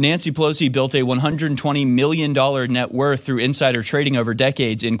Nancy Pelosi built a $120 million net worth through insider trading over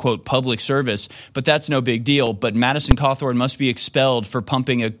decades in, quote, public service. But that's no big deal. But Madison Cawthorn must be expelled for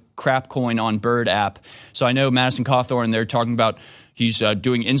pumping a crap coin on Bird app. So I know Madison Cawthorn, they're talking about he's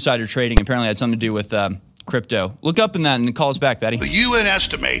doing insider trading. Apparently had something to do with crypto. Look up in that and call us back, Betty. The UN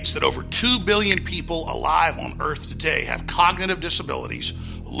estimates that over 2 billion people alive on Earth today have cognitive disabilities,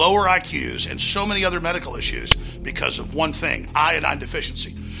 lower IQs, and so many other medical issues because of one thing, iodine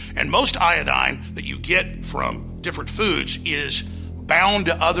deficiency. And most iodine that you get from different foods is bound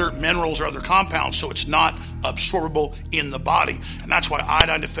to other minerals or other compounds, so it's not absorbable in the body. And that's why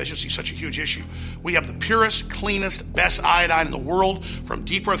iodine deficiency is such a huge issue. We have the purest, cleanest, best iodine in the world from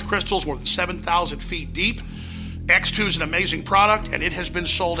deep earth crystals more than 7,000 feet deep. X2 is an amazing product, and it has been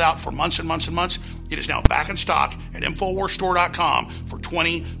sold out for months and months and months. It is now back in stock at InfoWarsStore.com for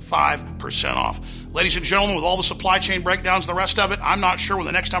 25% off. Ladies and gentlemen, with all the supply chain breakdowns and the rest of it, I'm not sure when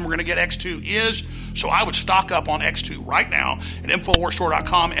the next time we're going to get X2 is, so I would stock up on X2 right now at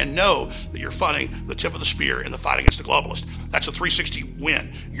InfoWarsStore.com and know that you're funding the tip of the spear in the fight against the globalist. That's a 360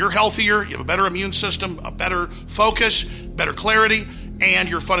 win. You're healthier, you have a better immune system, a better focus, better clarity, and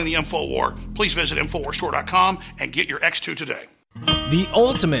you're funding the info war. Please visit InfoWarsStore.com and get your X2 today. The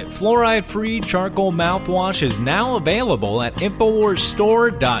ultimate fluoride-free charcoal mouthwash is now available at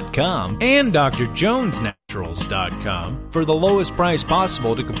InfoWarsStore.com and DrJonesNaturals.com for the lowest price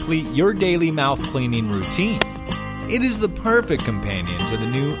possible to complete your daily mouth cleaning routine. It is the perfect companion to the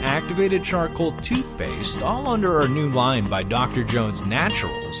new activated charcoal toothpaste, all under our new line by Dr. Jones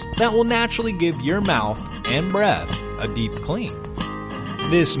Naturals, that will naturally give your mouth and breath a deep clean.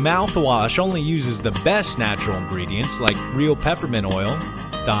 This mouthwash only uses the best natural ingredients like real peppermint oil,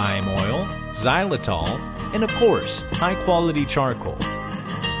 thyme oil, xylitol, and of course, high-quality charcoal.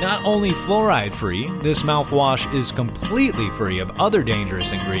 Not only fluoride-free, this mouthwash is completely free of other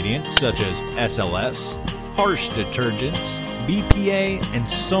dangerous ingredients such as SLS, harsh detergents, BPA, and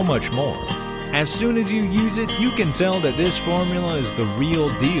so much more. As soon as you use it, you can tell that this formula is the real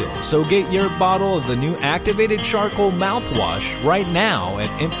deal. So get your bottle of the new activated charcoal mouthwash right now at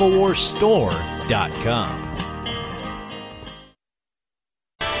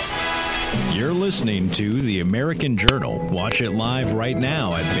InfoWarsStore.com. You're listening to The American Journal. Watch it live right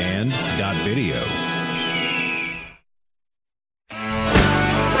now at band.video.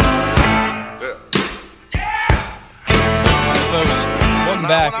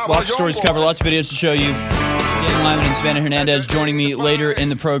 Back. Lots of stories to cover, lots of videos to show you. Dan Lyman and Savannah Hernandez joining me later in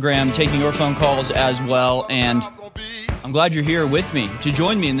the program, taking your phone calls as well. And I'm glad you're here with me to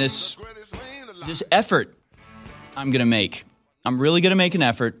join me in this effort I'm going to make. I'm really going to make an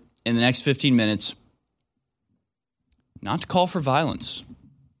effort in the next 15 minutes not to call for violence.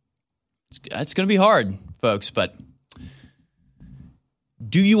 It's going to be hard, folks, but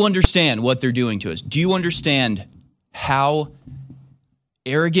do you understand what they're doing to us? Do you understand how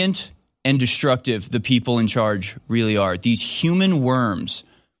arrogant and destructive the people in charge really are? These human worms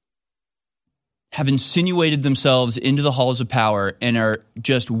have insinuated themselves into the halls of power and are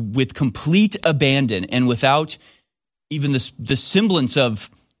just with complete abandon and without even the semblance of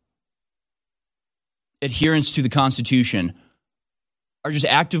adherence to the Constitution, are just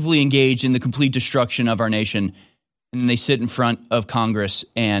actively engaged in the complete destruction of our nation. And then they sit in front of Congress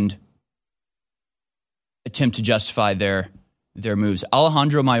and attempt to justify their moves.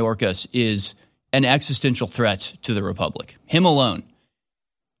 Alejandro Mayorkas is an existential threat to the Republic. Him alone.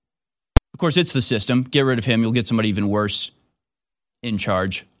 Of course, it's the system. Get rid of him. You'll get somebody even worse in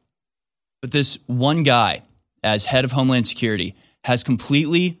charge. But this one guy, as head of Homeland Security, has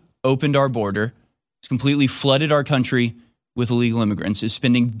completely opened our border, has completely flooded our country with illegal immigrants, is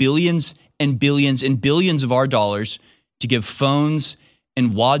spending billions and billions and billions of our dollars to give phones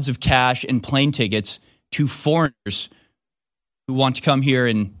and wads of cash and plane tickets to foreigners who want to come here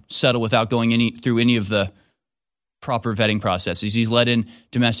and settle without going through any of the proper vetting processes. He's let in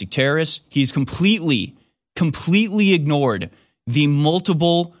domestic terrorists. He's completely ignored the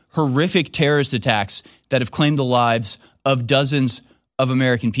multiple horrific terrorist attacks that have claimed the lives of dozens of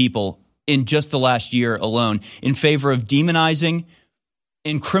American people in just the last year alone in favor of demonizing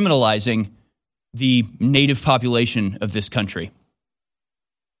and criminalizing the native population of this country.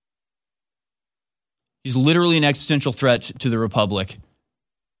 He's literally an existential threat to the Republic.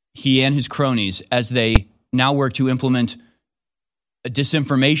 He and his cronies, as they now work to implement a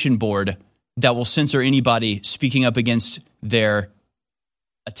disinformation board that will censor anybody speaking up against their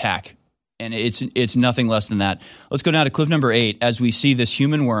attack. And it's nothing less than that. Let's go down to clip number 8 as we see this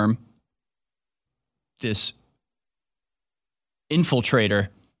human worm, this infiltrator,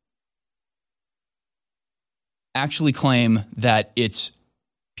 actually claim that it's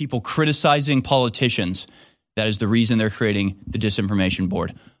people criticizing politicians that is the reason they're creating the disinformation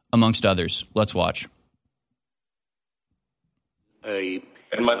board, amongst others. Let's watch.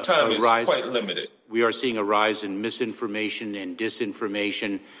 And my time is quite limited. We are seeing a rise in misinformation and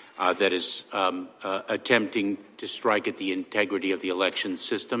disinformation that is attempting to strike at the integrity of the election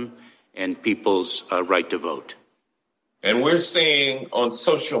system and people's right to vote. And we're seeing on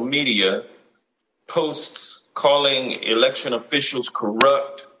social media posts calling election officials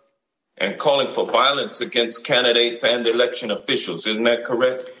corrupt and calling for violence against candidates and election officials. Isn't that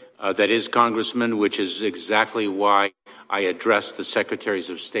correct? That is, Congressman, which is exactly why I addressed the secretaries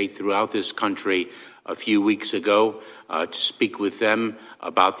of state throughout this country a few weeks ago to speak with them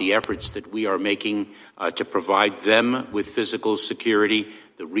about the efforts that we are making to provide them with physical security,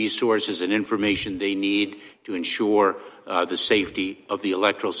 the resources and information they need to ensure the safety of the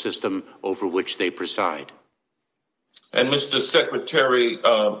electoral system over which they preside. And Mr. Secretary,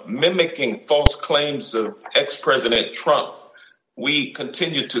 mimicking false claims of ex-President Trump, we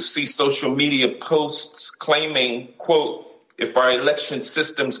continue to see social media posts claiming, quote, if our election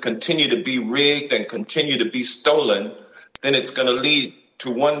systems continue to be rigged and continue to be stolen, then it's going to lead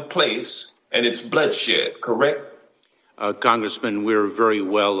to one place, and it's bloodshed, correct? Congressman, we're very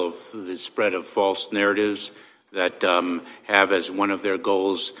well of the spread of false narratives that have as one of their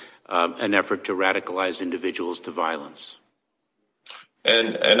goals an effort to radicalize individuals to violence.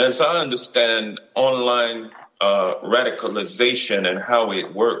 And as I understand online radicalization and how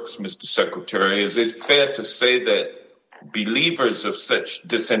it works, Mr. Secretary, is it fair to say that believers of such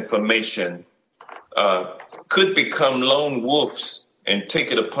disinformation could become lone wolves and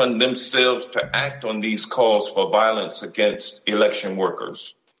take it upon themselves to act on these calls for violence against election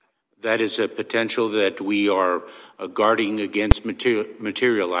workers? That is a potential that we are guarding against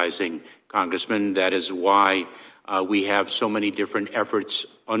materializing, Congressman. That is why we have so many different efforts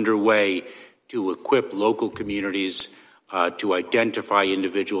underway to equip local communities to identify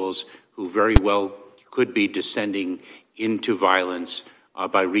individuals who very well could be descending into violence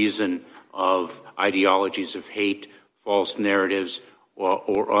by reason of ideologies of hate, false narratives,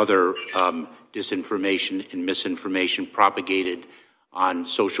 or other disinformation and misinformation propagated on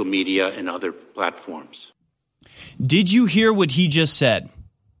social media and other platforms. Did you hear what he just said?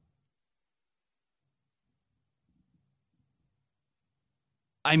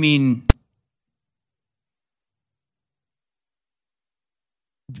 I mean,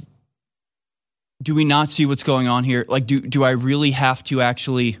 do we not see what's going on here? Like, do I really have to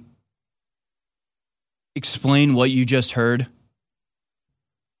actually explain what you just heard?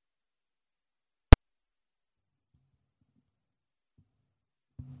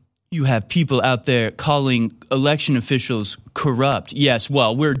 You have people out there calling election officials corrupt. Yes,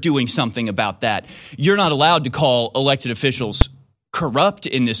 well, we're doing something about that. You're not allowed to call elected officials corrupt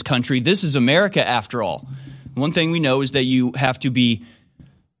in this country. This is America, after all. One thing we know is that you have to be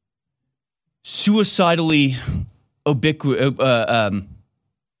suicidally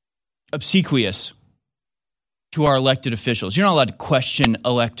obsequious to our elected officials. You're not allowed to question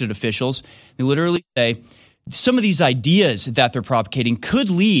elected officials. They literally say some of these ideas that they're propagating could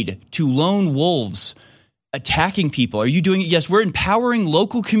lead to lone wolves attacking people. Are you doing it? Yes, we're empowering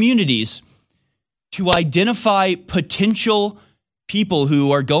local communities to identify potential people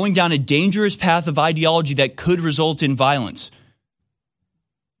who are going down a dangerous path of ideology that could result in violence.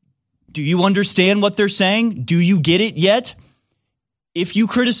 Do you understand what they're saying? Do you get it yet? If you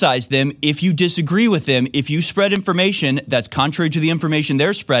criticize them, if you disagree with them, if you spread information that's contrary to the information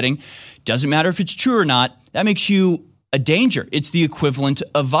they're spreading, doesn't matter if it's true or not, that makes you a danger. It's the equivalent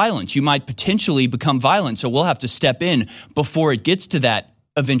of violence. You might potentially become violent, so we'll have to step in before it gets to that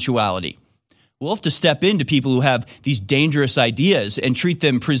eventuality. We'll have to step into people who have these dangerous ideas and treat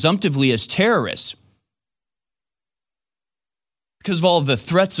them presumptively as terrorists because of all the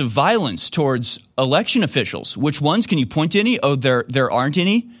threats of violence towards election officials. Which ones? Can you point to any? Oh, there aren't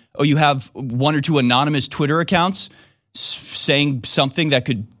any. Oh, you have one or two anonymous Twitter accounts saying something that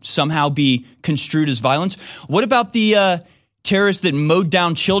could somehow be construed as violence. What about the terrorists that mowed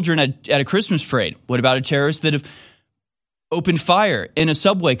down children at a Christmas parade? What about a terrorist that have opened fire in a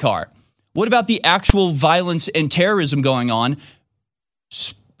subway car? What about the actual violence and terrorism going on,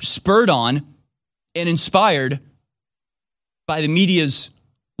 spurred on and inspired by the media's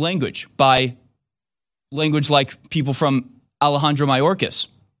language, by language like people from Alejandro Mayorkas,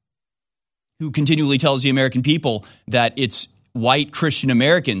 who continually tells the American people that it's white Christian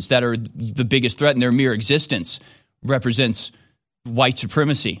Americans that are the biggest threat, and their mere existence represents white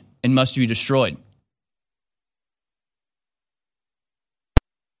supremacy and must be destroyed.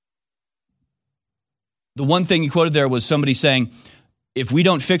 The one thing you quoted there was somebody saying, if we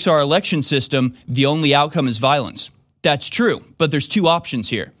don't fix our election system, the only outcome is violence. That's true, but there's two options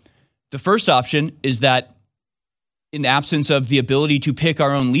here. The first option is that in the absence of the ability to pick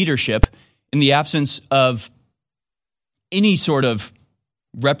our own leadership, in the absence of any sort of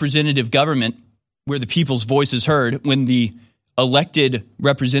representative government where the people's voice is heard, when the elected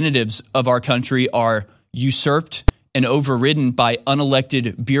representatives of our country are usurped and overridden by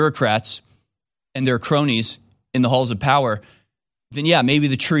unelected bureaucrats and their cronies in the halls of power, then yeah, maybe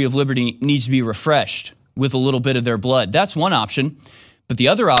the tree of liberty needs to be refreshed with a little bit of their blood. That's one option. But the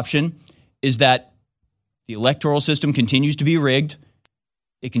other option is that the electoral system continues to be rigged.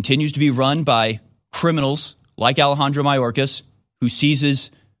 It continues to be run by criminals like Alejandro Mayorkas, who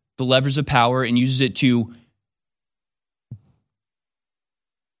seizes the levers of power and uses it to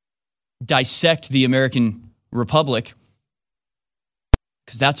dissect the American Republic,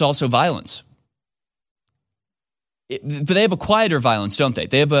 because that's also violence. But they have a quieter violence, don't they?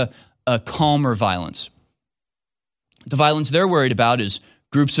 They have a calmer violence. The violence they're worried about is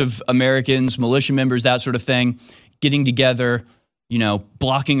groups of Americans, militia members, that sort of thing, getting together,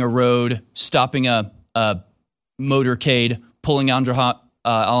 blocking a road, stopping a motorcade, pulling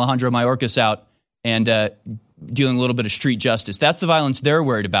Alejandro Mayorkas out, and dealing a little bit of street justice. That's the violence they're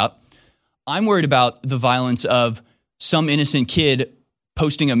worried about. I'm worried about the violence of some innocent kid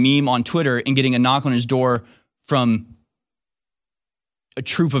posting a meme on Twitter and getting a knock on his door from a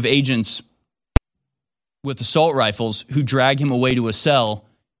troop of agents with assault rifles who drag him away to a cell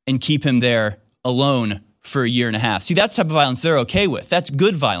and keep him there alone for a year and a half. See, that's the type of violence they're okay with. That's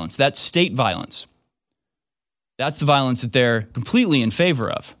good violence. That's state violence. That's the violence that they're completely in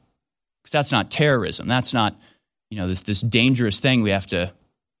favor of. Because that's not terrorism. That's not, this dangerous thing we have to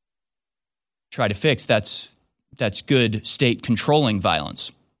try to fix. That's good state controlling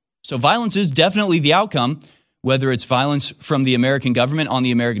violence. So violence is definitely the outcome, whether it's violence from the American government on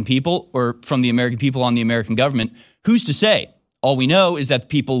the American people or from the American people on the American government. Who's to say? All we know is that the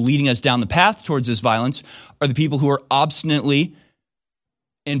people leading us down the path towards this violence are the people who are obstinately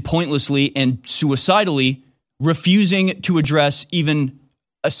and pointlessly and suicidally refusing to address even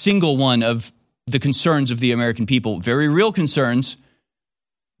a single one of the concerns of the American people. Very real concerns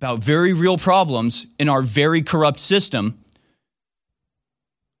about very real problems in our very corrupt system,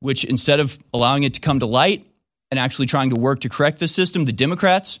 which instead of allowing it to come to light and actually trying to work to correct the system, the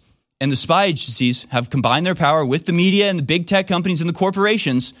Democrats and the spy agencies have combined their power with the media and the big tech companies and the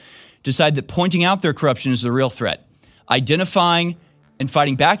corporations, decide that pointing out their corruption is the real threat. Identifying and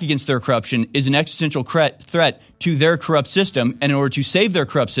fighting back against their corruption is an existential threat to their corrupt system, and in order to save their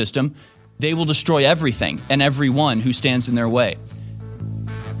corrupt system, they will destroy everything and everyone who stands in their way.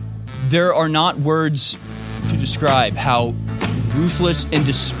 There are not words to describe how ruthless and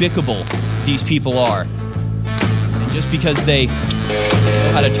despicable these people are. And just because they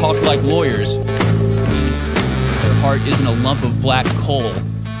know how to talk like lawyers, their heart isn't a lump of black coal,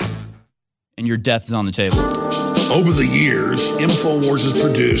 and your death is on the table. Over the years, InfoWars has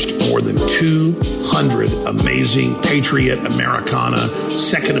produced more than 200 amazing Patriot, Americana,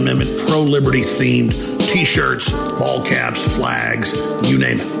 Second Amendment, pro-liberty themed t-shirts, ball caps, flags, you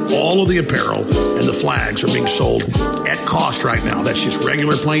name it. All of the apparel and the flags are being sold at cost right now. That's just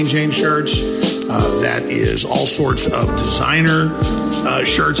regular plain Jane shirts. That is all sorts of designer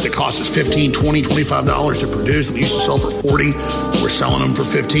shirts that cost us $15, $20, $25 to produce. We used to sell for $40. We're selling them for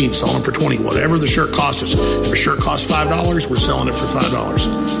 $15, selling them for $20, whatever the shirt costs us. If a shirt costs $5, we're selling it for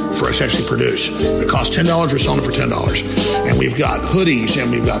 $5 for us to actually produce. If it costs $10, we're selling it for $10. And we've got hoodies,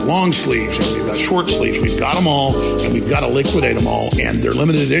 and we've got long sleeves, and we've got short sleeves. We've got them all, and we've got to liquidate them all. And they're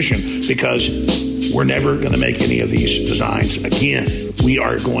limited edition because we're never going to make any of these designs again. We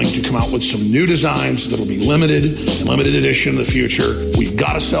are going to come out with some new designs that will be limited and limited edition in the future. We've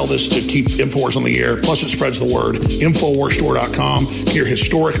got to sell this to keep InfoWars on the air. Plus, it spreads the word. InfoWarsStore.com. Get your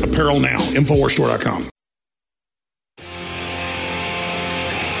historic apparel now. InfoWarsStore.com.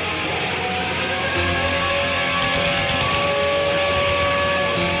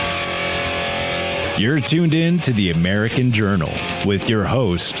 You're tuned in to the American Journal with your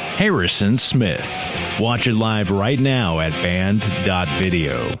host, Harrison Smith. Watch it live right now at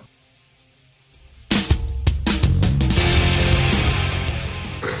band.video.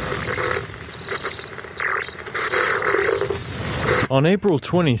 On April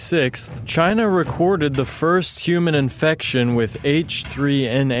 26th, China recorded the first human infection with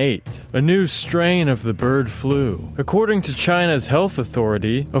H3N8, a new strain of the bird flu. According to China's health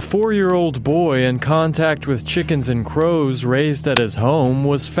authority, a 4-year-old boy in contact with chickens and crows raised at his home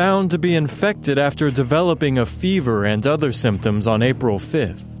was found to be infected after developing a fever and other symptoms on April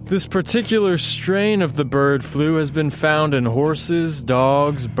 5th. This particular strain of the bird flu has been found in horses,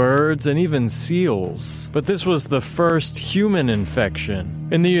 dogs, birds, and even seals. But this was the first human infection.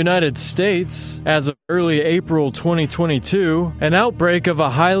 In the United States, as of early April 2022, an outbreak of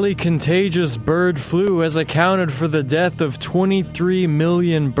a highly contagious bird flu has accounted for the death of 23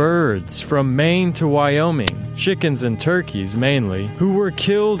 million birds from Maine to Wyoming, chickens and turkeys mainly, who were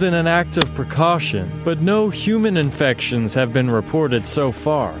killed in an act of precaution. But no human infections have been reported so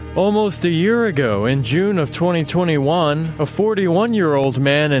far. Almost a year ago, in June of 2021, a 41-year-old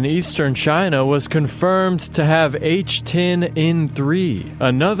man in eastern China was confirmed to have H10N3,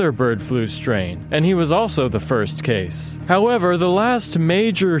 another bird flu strain, and he was also the first case. However, the last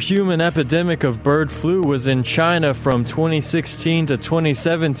major human epidemic of bird flu was in China from 2016 to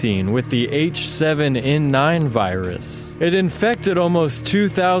 2017 with the H7N9 virus. It infected almost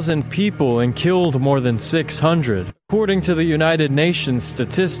 2,000 people and killed more than 600. According to the United Nations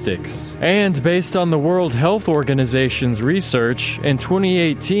statistics, and based on the World Health Organization's research, in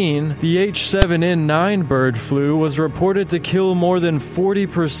 2018, the H7N9 bird flu was reported to kill more than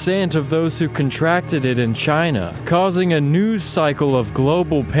 40% of those who contracted it in China, causing a news cycle of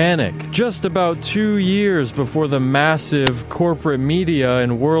global panic, just about 2 years before the massive corporate media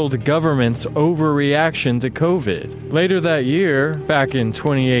and world government's overreaction to COVID. Later that year, back in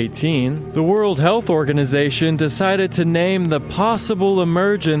 2018, the World Health Organization decided to name the possible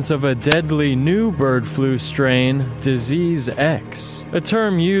emergence of a deadly new bird flu strain Disease X, a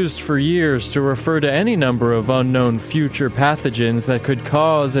term used for years to refer to any number of unknown future pathogens that could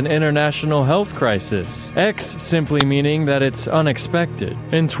cause an international health crisis, X simply meaning that it's unexpected.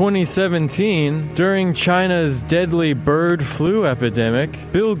 In 2017, during China's deadly bird flu epidemic,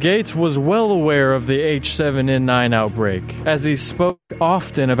 Bill Gates was well aware of the H7N9 outbreak, as he spoke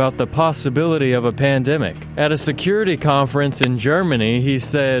often about the possibility of a pandemic. At a security conference in Germany, he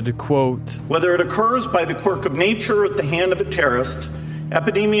said, quote, "Whether it occurs by the quirk of nature or at the hand of a terrorist,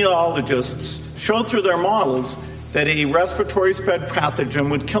 epidemiologists showed through their models that a respiratory spread pathogen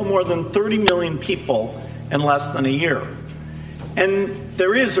would kill more than 30 million people in less than a year. And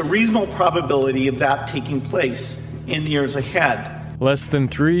there is a reasonable probability of that taking place in the years ahead." Less than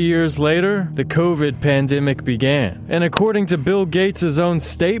 3 years later, the COVID pandemic began. And according to Bill Gates' own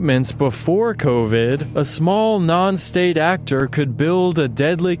statements before COVID, a small non-state actor could build a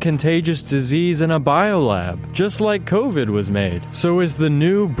deadly contagious disease in a biolab, just like COVID was made. So is the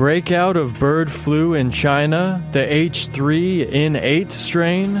new breakout of bird flu in China, the H3N8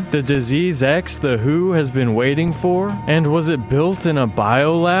 strain, the Disease X the WHO has been waiting for? And was it built in a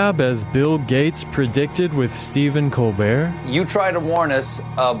biolab as Bill Gates predicted with Stephen Colbert? You try to warn us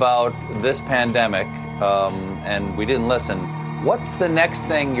about this pandemic, and we didn't listen. What's the next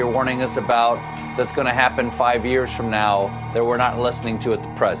thing you're warning us about that's going to happen 5 years from now that we're not listening to at the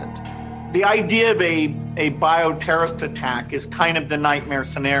present? The idea of a bioterrorist attack is kind of the nightmare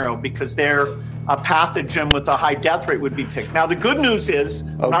scenario because they're a pathogen with a high death rate would be picked. Now, the good news is,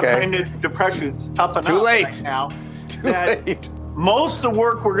 I'm not trying to depress you, it's tough enough Too late. right now. that most of the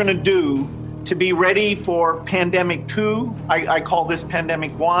work we're going to do to be ready for pandemic 2, I call this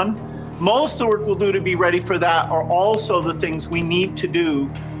pandemic 1, most of the work we'll do to be ready for that are also the things we need to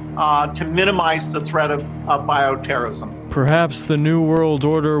do to minimize the threat of bioterrorism. Perhaps the New World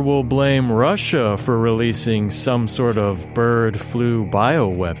Order will blame Russia for releasing some sort of bird flu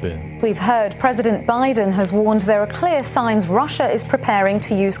bioweapon. We've heard President Biden has warned there are clear signs Russia is preparing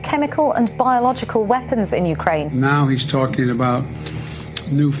to use chemical and biological weapons in Ukraine. Now he's talking about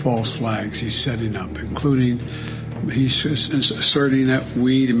new false flags he's setting up, including he's asserting that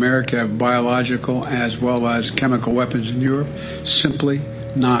we, America, have biological as well as chemical weapons in Europe. Simply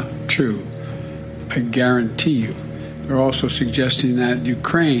not true. I guarantee you. They're also suggesting that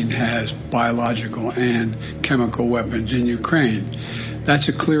Ukraine has biological and chemical weapons in Ukraine. That's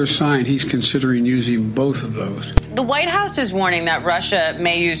a clear sign he's considering using both of those. The White House is warning that Russia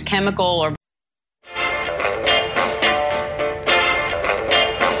may use chemical or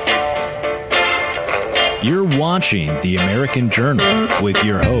You're watching The American Journal with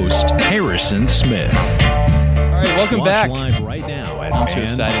your host, Harrison Smith. All right, welcome back. Watch live right now at I'm too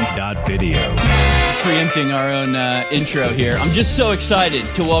excited. Band.video. Preempting our own intro here. I'm just so excited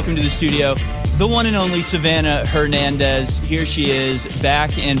to welcome to the studio the one and only Savannah Hernandez. Here she is,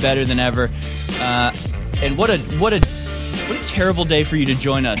 back and better than ever. And what a terrible day for you to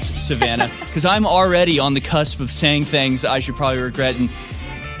join us, Savannah, because I'm already on the cusp of saying things I should probably regret. And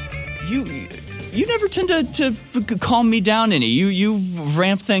you never tend to calm me down any. You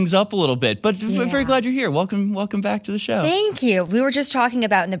ramp things up a little bit, but I'm very glad you're here. Welcome back to the show. Thank you. We were just talking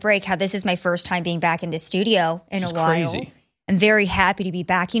about in the break how this is my first time being back in the studio in a while. Crazy. I'm very happy to be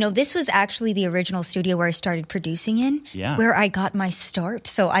back. You know, this was actually the original studio where I started producing in, where I got my start.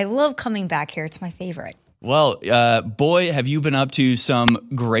 So I love coming back here. It's my favorite. Well, boy, have you been up to some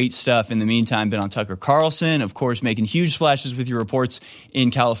great stuff in the meantime. Been on Tucker Carlson, of course, making huge splashes with your reports in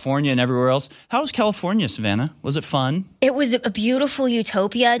California and everywhere else. How was California, Savannah? Was it fun? It was a beautiful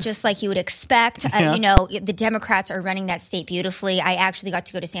utopia, just like you would expect. You know, the Democrats are running that state beautifully. I actually got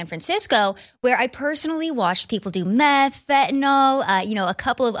to go to San Francisco, where I personally watched people do meth, fentanyl, a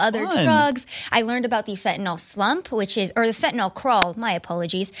couple of other drugs. I learned about the fentanyl slump, or the fentanyl crawl, my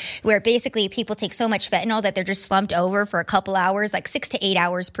apologies, where basically people take so much fentanyl that they're just slumped over for a couple hours, like 6 to 8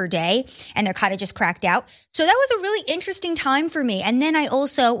 hours per day, and they're kind of just cracked out. So that was a really interesting time for me. And then I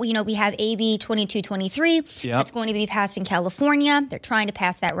also, we have AB 2223 that's going to be passed in California. They're trying to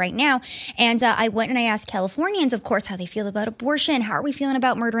pass that right now. And I went and I asked Californians, of course, how they feel about abortion. How are we feeling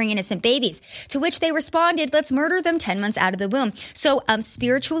about murdering innocent babies? To which they responded, let's murder them 10 months out of the womb. So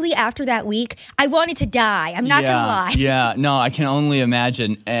spiritually, after that week, I wanted to die. I'm not going to lie. Yeah, no, I can only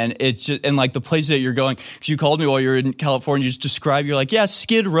imagine. And it's just, and like the place that you're going, because you called me while you were in California, just describe, you're like,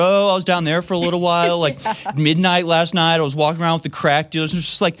 Skid Row. I was down there for a little while, like midnight last night. I was walking around with the crack dealers. It's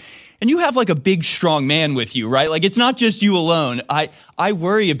just like, and you have like a big, strong man with you, right? Like it's not just you alone. I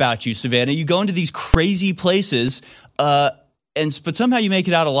worry about you, Savannah. You go into these crazy places, but somehow you make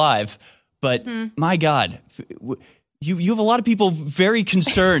it out alive. But my God, you have a lot of people very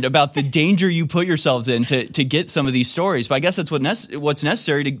concerned about the danger you put yourselves in to get some of these stories. But I guess that's what's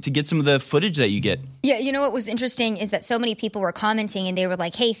necessary to get some of the footage that you get. Yeah, you know what was interesting is that so many people were commenting and they were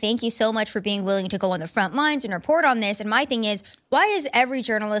like, hey, thank you so much for being willing to go on the front lines and report on this. And my thing is, why is every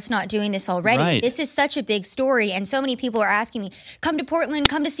journalist not doing this already? Right. This is such a big story. And so many people are asking me, come to Portland,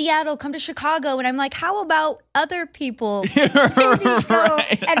 come to Seattle, come to Chicago. And I'm like, how about other people go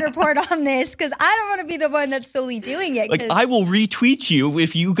and report on this? Because I don't want to be the one that's solely doing it. Like, I will retweet you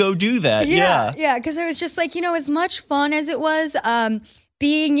if you go do that. Yeah, because it was just like, as much fun as it was,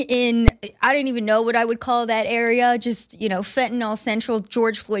 being in, I didn't even know what I would call that area, just, fentanyl central,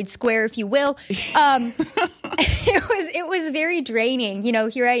 George Floyd Square, if you will. It was very draining.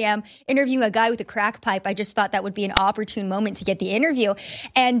 Here I am interviewing a guy with a crack pipe. I just thought that would be an opportune moment to get the interview.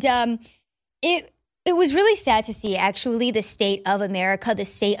 And it was really sad to see, actually, the state of America, the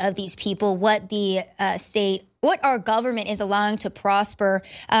state of these people, what our government is allowing to prosper.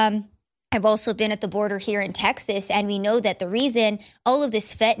 I've also been at the border here in Texas, and we know that the reason all of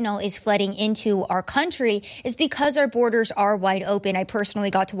this fentanyl is flooding into our country is because our borders are wide open. I personally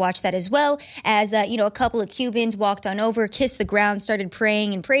got to watch that as well as, a couple of Cubans walked on over, kissed the ground, started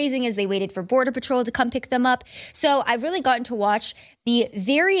praying and praising as they waited for Border Patrol to come pick them up. So I've really gotten to watch the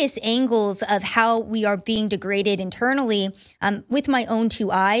various angles of how we are being degraded internally with my own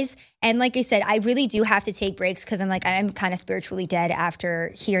two eyes. And like I said, I really do have to take breaks because I'm kind of spiritually dead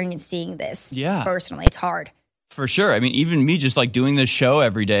after hearing and seeing this. Yeah. Personally, it's hard. For sure. I mean, even me just like doing this show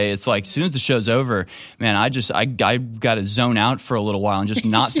every day, it's like as soon as the show's over, man, I got to zone out for a little while and just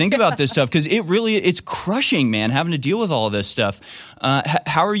not think about this stuff, because it's crushing, man, having to deal with all of this stuff.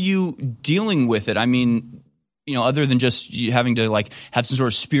 How are you dealing with it? I mean, other than just having to like have some sort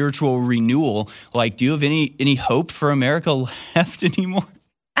of spiritual renewal, like, do you have any hope for America left anymore?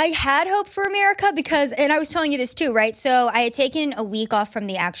 I had hope for America because, and I was telling you this too, right? So I had taken a week off from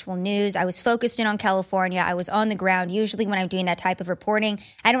the actual news. I was focused in on California. I was on the ground. Usually when I'm doing that type of reporting,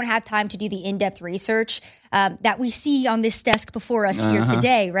 I don't have time to do the in-depth research that we see on this desk before us here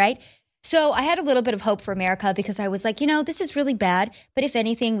today, right? So I had a little bit of hope for America because I was like, this is really bad. But if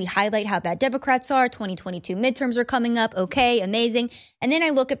anything, we highlight how bad Democrats are. 2022 midterms are coming up. Okay, amazing. And then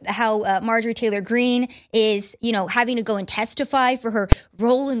I look at how Marjorie Taylor Greene is, having to go and testify for her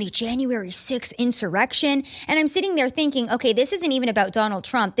role in the January 6th insurrection. And I'm sitting there thinking, okay, this isn't even about Donald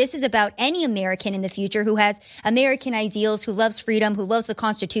Trump. This is about any American in the future who has American ideals, who loves freedom, who loves the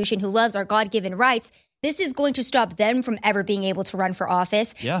Constitution, who loves our God-given rights. This is going to stop them from ever being able to run for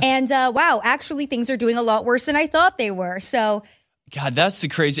office. Yeah. And wow, actually things are doing a lot worse than I thought they were. So, God, that's the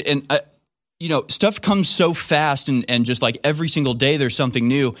crazy. And, stuff comes so fast and just like every single day there's something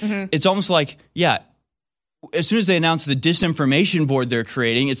new. Mm-hmm. It's almost like, as soon as they announce the disinformation board they're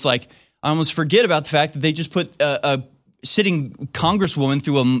creating, it's like I almost forget about the fact that they just put a sitting congresswoman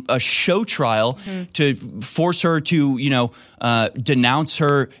through a show trial to force her to, denounce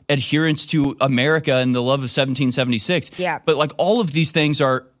her adherence to America and the love of 1776. Yeah. But like all of these things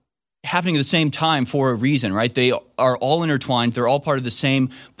are happening at the same time for a reason, right? They are all intertwined. They're all part of the same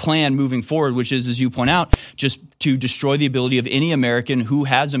plan moving forward, which is, as you point out, just to destroy the ability of any American who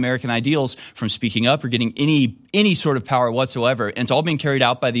has American ideals from speaking up or getting any sort of power whatsoever. And it's all being carried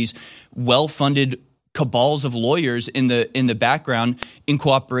out by these well-funded cabals of lawyers in the background in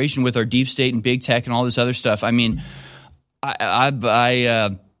cooperation with our deep state and big tech and all this other stuff. I mean, I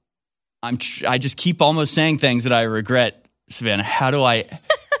just keep almost saying things that I regret, Savannah.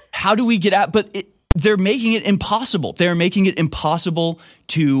 How do we get out? But they're making it impossible. They're making it impossible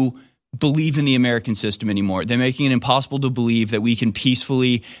to believe in the American system anymore. They're making it impossible to believe that we can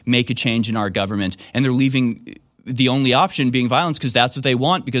peacefully make a change in our government. And they're leaving the only option being violence, because that's what they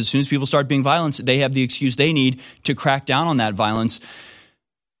want, because as soon as people start being violent, they have the excuse they need to crack down on that violence.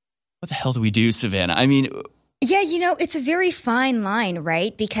 What the hell do we do, Savannah? I mean, yeah, it's a very fine line,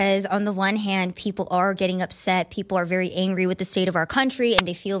 right? Because on the one hand, people are getting upset. People are very angry with the state of our country, and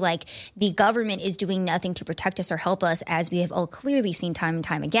they feel like the government is doing nothing to protect us or help us, as we have all clearly seen time and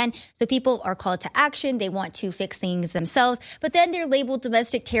time again. So people are called to action. They want to fix things themselves, but then they're labeled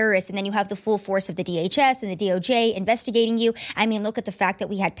domestic terrorists, and then you have the full force of the DHS and the DOJ investigating you. I mean, look at the fact that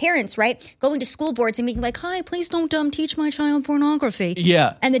we had parents, right, going to school boards and being like, "Hi, please don't teach my child pornography."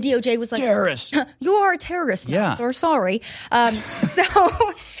 Yeah. And the DOJ was like, "Terrorist. You are a terrorist." Yeah. Or sorry. So, I mean,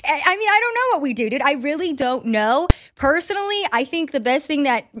 I don't know what we do, dude. I really don't know. Personally, I think the best thing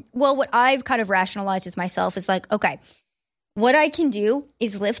what I've kind of rationalized with myself is like, okay, what I can do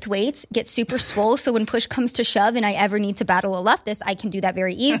is lift weights, get super swole, so when push comes to shove and I ever need to battle a leftist, I can do that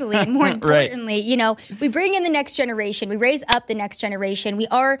very easily. And more importantly, we bring in the next generation. We raise up the next generation. We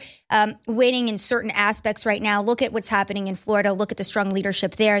are winning in certain aspects right now. Look at what's happening in Florida. Look at the strong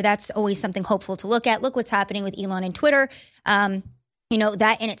leadership there. That's always something hopeful to look at. Look what's happening with Elon and Twitter.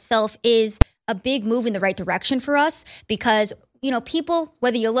 That in itself is a big move in the right direction for us, because people,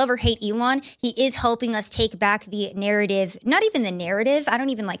 whether you love or hate Elon, he is helping us take back the narrative, not even the narrative. I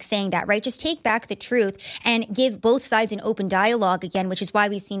don't even like saying that, right? Just take back the truth and give both sides an open dialogue again, which is why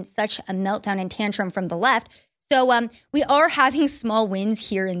we've seen such a meltdown and tantrum from the left. So we are having small wins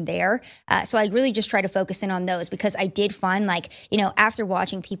here and there. So I really just try to focus in on those, because I did find after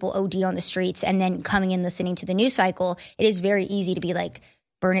watching people OD on the streets and then coming in listening to the news cycle, it is very easy to be like,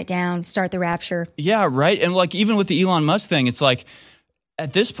 burn it down, start the rapture. Yeah, right. And like even with the Elon Musk thing, it's like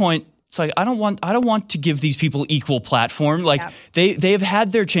at this point, it's like I don't want to give these people equal platform. Like they have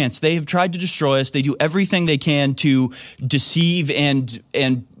had their chance. They have tried to destroy us. They do everything they can to deceive and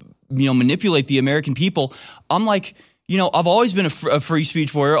manipulate the American people. I'm like, I've always been a free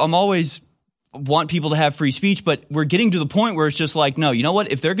speech warrior. I'm always want people to have free speech, but we're getting to the point where it's just like, no, you know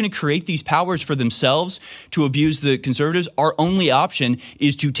what? If they're going to create these powers for themselves to abuse the conservatives, our only option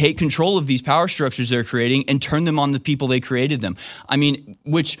is to take control of these power structures they're creating and turn them on the people they created them. I mean,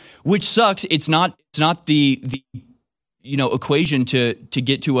 which sucks. It's not the equation to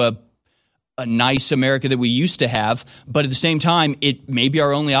get to a nice America that we used to have, but at the same time, it may be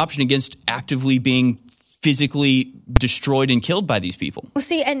our only option against actively being physically destroyed and killed by these people. Well,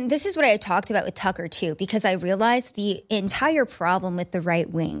 see, and this is what I had talked about with Tucker, too, because I realized the entire problem with the right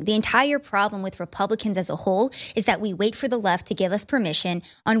wing, the entire problem with Republicans as a whole, is that we wait for the left to give us permission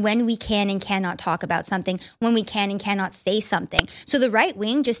on when we can and cannot talk about something, when we can and cannot say something. So the right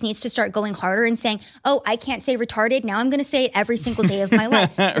wing just needs to start going harder and saying, oh, I can't say retarded. Now I'm going to say it every single day of my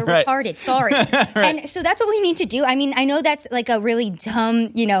life. You're Right. retarded. Sorry. Right. And so that's what we need to do. I mean, I know that's like a really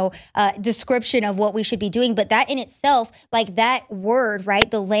dumb, description of what we should be doing, but that in itself, like that word, right,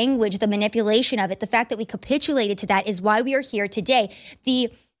 the language, the manipulation of it, the fact that we capitulated to that is why we are here today.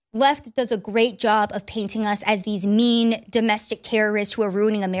 The left does a great job of painting us as these mean domestic terrorists who are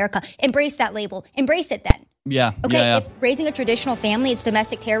ruining America. Embrace that label. Embrace it then. Yeah. Okay, yeah. if raising a traditional family is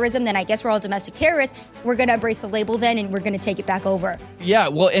domestic terrorism, then I guess we're all domestic terrorists. We're going to embrace the label then, and we're going to take it back over. Yeah,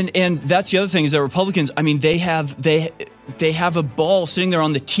 well, and that's the other thing is that Republicans, I mean, they have a ball sitting there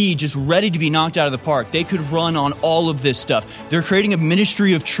on the tee just ready to be knocked out of the park. They could run on all of this stuff. They're creating a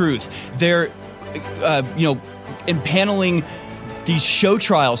ministry of truth. They're, impaneling these show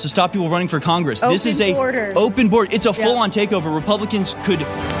trials to stop people running for Congress. This is a open board. It's a full-on takeover. Republicans could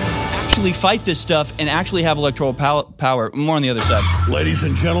actually fight this stuff and actually have electoral power. More on the other side. Ladies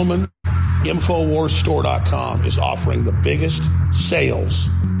and gentlemen, InfoWarsStore.com is offering the biggest sales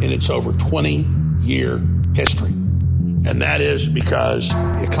in its over 20-year history. And that is because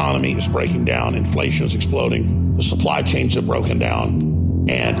the economy is breaking down, inflation is exploding, the supply chains have broken down,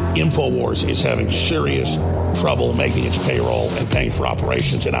 and InfoWars is having serious trouble making its payroll and paying for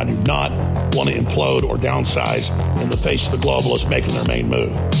operations. And I do not want to implode or downsize in the face of the globalists making their main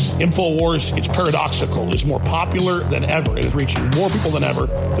move. InfoWars, it's paradoxical, is more popular than ever. It is reaching more people than ever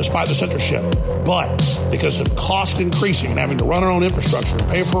despite the censorship. But because of cost increasing and having to run our own infrastructure and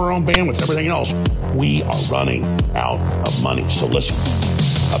pay for our own bandwidth and everything else, we are running out of money. So listen,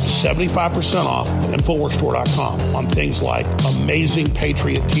 up to 75% off at InfoWarsStore.com on things like amazing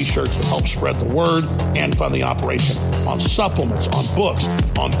Patriot t-shirts that help spread the word and fund the operation, on supplements, on books,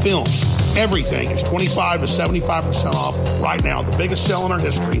 on films. Everything is 25 to 75% off right now. The biggest sale in our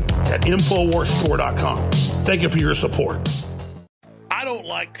history at InfoWarsStore.com. Thank you for your support. I don't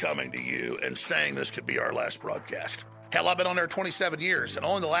like coming to you and saying this could be our last broadcast. Hell, I've been on there 27 years, and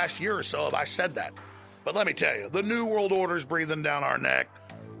only the last year or so have I said that. But let me tell you, the New World Order is breathing down our neck.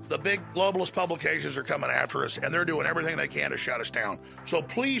 The big globalist publications are coming after us, and they're doing everything they can to shut us down. So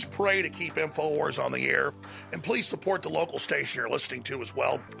please pray to keep InfoWars on the air, and please support the local station you're listening to as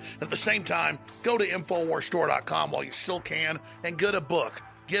well. At the same time, go to InfoWarsStore.com while you still can, and get a book,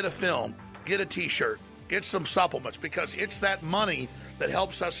 get a film, get a t-shirt, get some supplements, because it's that money that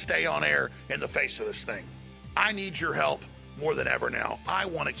helps us stay on air in the face of this thing. I need your help more than ever now. I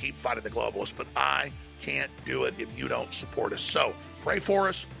want to keep fighting the globalists, but I can't do it if you don't support us. So pray for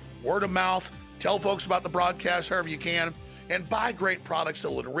us. Word of mouth, tell folks about the broadcast however you can, and buy great products that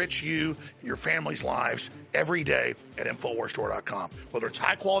will enrich you and your family's lives every day at InfoWarsStore.com. Whether it's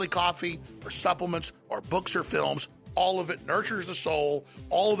high-quality coffee or supplements or books or films, all of it nurtures the soul,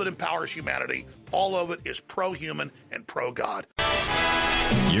 all of it empowers humanity, all of it is pro-human and pro-God.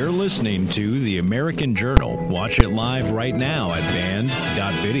 You're listening to The American Journal. Watch it live right now at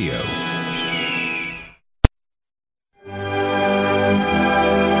band.video.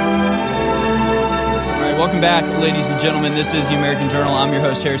 Welcome back, ladies and gentlemen. This is the American Journal. I'm your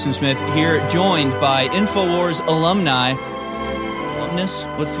host, Harrison Smith, here joined by InfoWars alumni. Alumnus?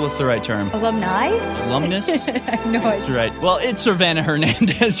 What's the right term? Alumni? Alumnus? No, that's right. Well, it's Savannah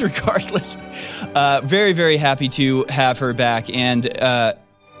Hernandez, regardless. Very, very happy to have her back. And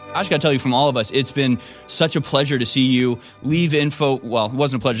I just got to tell you, from all of us, it's been such a pleasure to see you leave Well, it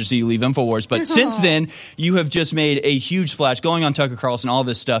wasn't a pleasure to see you leave InfoWars, but since then, you have just made a huge splash going on Tucker Carlson, all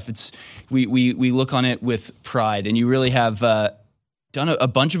this stuff. We look on it with pride, and you really have done a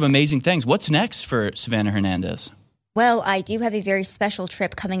bunch of amazing things. What's next for Savannah Hernandez? Well, I do have a very special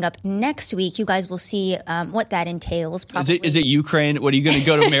trip coming up next week. You guys will see what that entails. Probably. Is it Ukraine? What, are you going to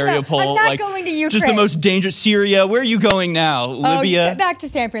go to Mariupol? I'm not going to Ukraine. Just the most dangerous. Syria. Where are you going now? Libya? Back to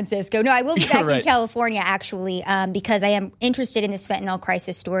San Francisco. No, I will be back right. in California, actually, because I am interested in this fentanyl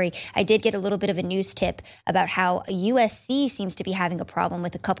crisis story. I did get a little bit of a news tip about how USC seems to be having a problem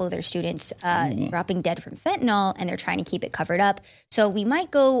with a couple of their students dropping dead from fentanyl, and they're trying to keep it covered up. So we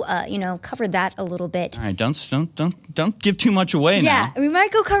might go, cover that a little bit. All right, don't give too much away now. Yeah, we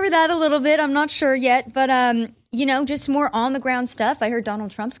might go cover that a little bit. I'm not sure yet, but just more on the ground stuff. I heard Donald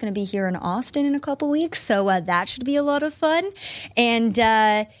Trump's going to be here in Austin in a couple weeks, so that should be a lot of fun. And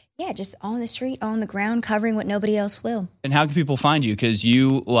Yeah, just on the street, on the ground, covering what nobody else will. And how can people find you? Because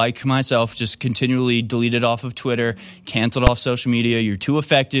you, like myself, just continually deleted off of Twitter, canceled off social media. You're too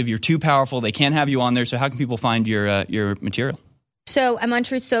effective. You're too powerful. They can't have you on there. So how can people find your material? So I'm on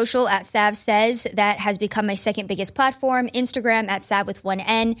Truth Social at Sav Says. That has become my second biggest platform. Instagram at Sav with one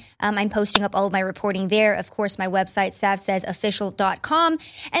N. I'm posting up all of my reporting there. Of course, my website, savsaysofficial.com.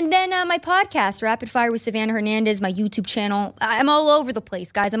 And then my podcast, Rapid Fire with Savannah Hernandez, my YouTube channel. I'm all over the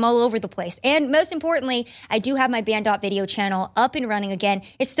place, guys. I'm all over the place. And most importantly, I do have my Band.video channel up and running again.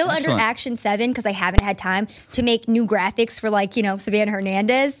 It's still Excellent. under Action 7 because I haven't had time to make new graphics for Savannah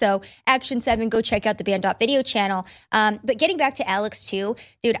Hernandez. So Action 7, go check out the Band.video channel. But getting back to Alex too,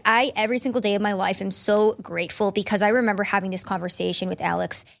 dude, I every single day of my life am so grateful because I remember having this conversation with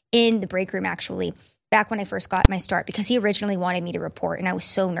Alex in the break room actually back when I first got my start because he originally wanted me to report and I was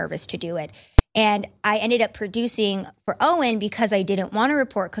so nervous to do it. And I ended up producing for Owen because I didn't want to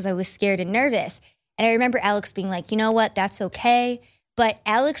report because I was scared and nervous. And I remember Alex being like, you know what, that's okay. But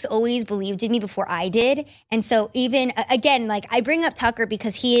Alex always believed in me before I did. And so even, again, I bring up Tucker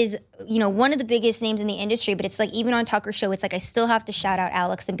because he is, one of the biggest names in the industry. But it's even on Tucker's show, it's I still have to shout out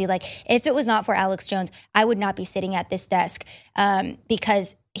Alex and be like, if it was not for Alex Jones, I would not be sitting at this desk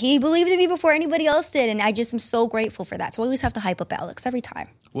because he believed in me before anybody else did. And I just am so grateful for that. So I always have to hype up Alex every time.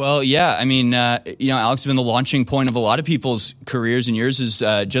 Well, yeah. I mean, Alex has bbeen the launching point of a lot of people's careers, and yours is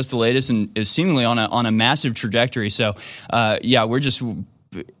just the latest and is seemingly on a massive trajectory. So, we're just.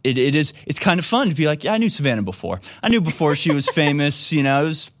 It's kind of fun to be like, yeah, I knew Savannah before. I knew before she was famous.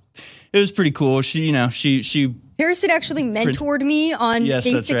 It was pretty cool. She. Harrison actually mentored me on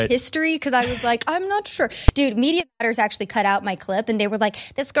basic history because I was like, I'm not sure. Dude, Media Matters actually cut out my clip and they were like,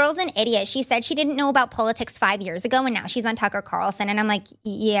 this girl's an idiot. She said she didn't know about politics 5 years ago and now she's on Tucker Carlson. And I'm like,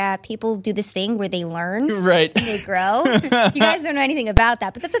 yeah, people do this thing where they learn. Right. And they grow. You guys don't know anything about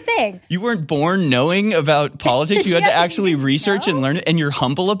that, but that's a thing. You weren't born knowing about politics. You had to actually research and learn it, and you're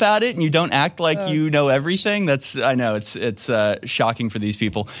humble about it and you don't act like you know everything. I know it's shocking for these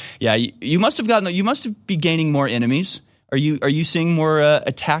people. Yeah, you must be gaining more enemies. Are you seeing more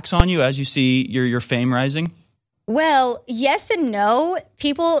attacks on you as you see your fame rising? Well, yes and no.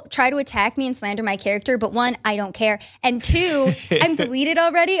 People try to attack me and slander my character, but one, I don't care. And two, I'm deleted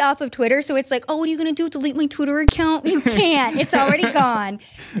already off of Twitter. So it's like, oh, what are you going to do? Delete my Twitter account? You can't. It's already gone.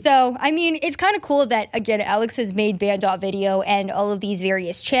 So, I mean, it's kind of cool that, again, Alex has made Band.video and all of these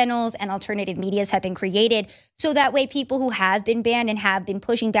various channels and alternative medias have been created. So that way people who have been banned and have been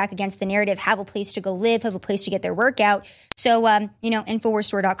pushing back against the narrative have a place to go live, have a place to get their work out. So,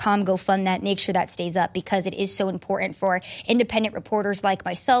 InfoWarsStore.com, go fund that. Make sure that stays up because it is so important for independent reporters like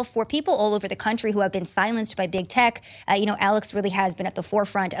myself, for people all over the country who have been silenced by big tech. Alex really has been at the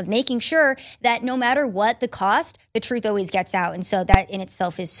forefront of making sure that no matter what the cost, the truth always gets out. And so that in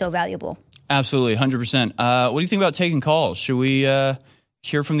itself is so valuable. Absolutely, 100%. What do you think about taking calls? Should we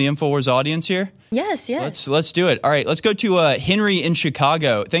hear from the InfoWars audience here? Yes. Let's do it. All right, let's go to Henry in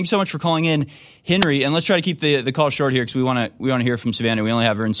Chicago. Thanks so much for calling in, Henry, and let's try to keep the call short here because we want to hear from Savannah. We only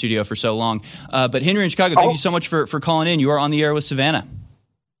have her in studio for so long. But Henry in Chicago, thank you so much for calling in. You are on the air with Savannah.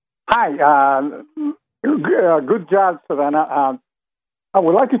 Hi, good job, Savannah. I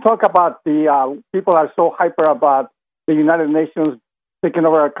would like to talk about the people are so hyper about the United Nations taking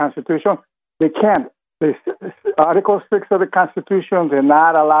over our Constitution. They can't. Article 6 of the Constitution did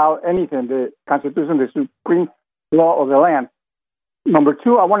not allow anything. The Constitution, the supreme law of the land. Number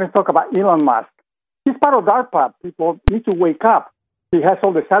two, I want to talk about Elon Musk. He's part of DARPA. People need to wake up. He has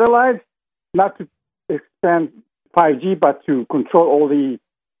all the satellites, not to expand 5G, but to control all the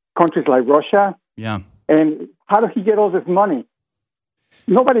countries like Russia. Yeah. And how does he get all this money?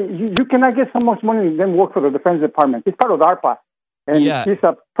 Nobody, you cannot get so much money and then work for the Defense Department. He's part of DARPA. And he's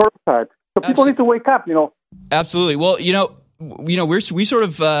a prototype. So people need to wake up, Absolutely. Well, we sort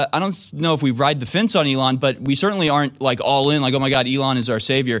of, I don't know if we ride the fence on Elon, but we certainly aren't all in, oh my God, Elon is our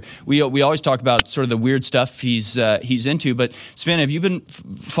savior. We always talk about sort of the weird stuff he's into. But Savannah, have you been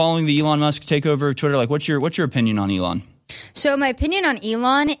following the Elon Musk takeover of Twitter? What's your opinion on Elon? So my opinion on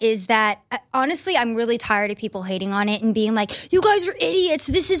Elon is that, honestly, I'm really tired of people hating on it and being like, you guys are idiots.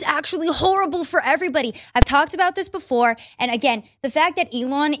 This is actually horrible for everybody. I've talked about this before. And again, the fact that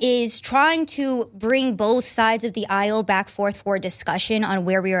Elon is trying to bring both sides of the aisle back forth for a discussion on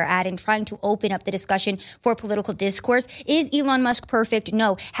where we are at and trying to open up the discussion for political discourse. Is Elon Musk perfect?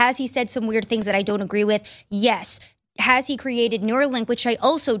 No. Has he said some weird things that I don't agree with? Yes. Has he created Neuralink, which I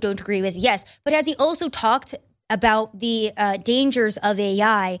also don't agree with? Yes. But has he also talked about the dangers of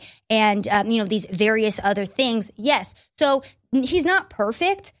AI and, these various other things? Yes. So he's not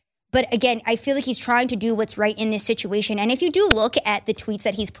perfect, But again, I feel like he's trying to do what's right in this situation. And if you do look at the tweets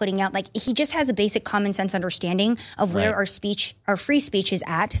that he's putting out, like he just has a basic common sense understanding of where our free speech is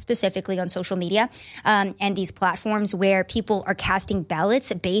at, specifically on social media and these platforms where people are casting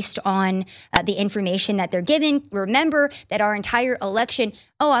ballots based on the information that they're given. Remember that our entire election,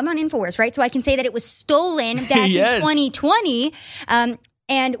 I'm on InfoWars, right? So I can say that it was stolen back in 2020.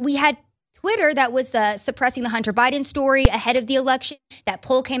 And we had Twitter that was suppressing the Hunter Biden story ahead of the election. That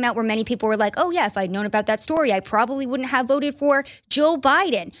poll came out where many people were like, if I'd known about that story, I probably wouldn't have voted for Joe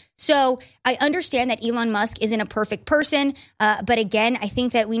Biden. So I understand that Elon Musk isn't a perfect person. But again, I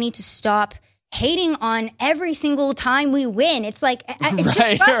think that we need to stop hating on every single time we win. It's like, it's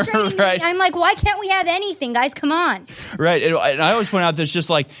just frustrating. Right. I'm like, why can't we have anything, guys? Come on. Right. And I always point out there's just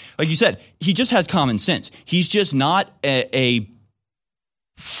like you said, he just has common sense. He's just not a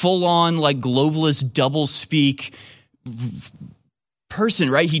full-on like globalist doublespeak person,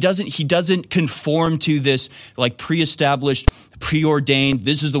 right? He doesn't conform to this like pre-established, preordained,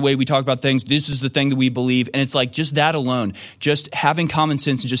 this is the way we talk about things, this is the thing that we believe. And it's like just that alone, just having common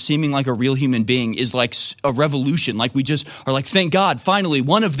sense and just seeming like a real human being is like a revolution. Like we just are like, thank God, finally,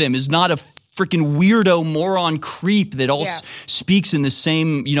 one of them is not a freaking weirdo moron creep that all speaks in the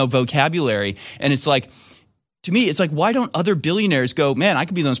same, vocabulary. And it's like, to me, it's like, why don't other billionaires go, man, I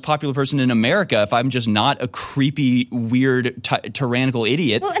could be the most popular person in America if I'm just not a creepy, weird, tyrannical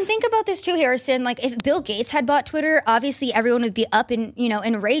idiot. Well, and think about this too, Harrison. Like if Bill Gates had bought Twitter, obviously everyone would be up and,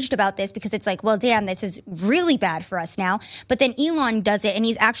 enraged about this because it's like, well, damn, this is really bad for us now. But then Elon does it and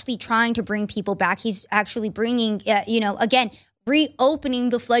he's actually trying to bring people back. He's actually bringing, again, reopening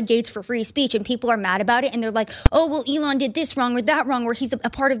the floodgates for free speech, and people are mad about it and they're like, Elon did this wrong or that wrong, or he's a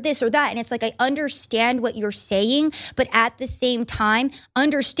part of this or that. And it's like, I understand what you're saying, but at the same time,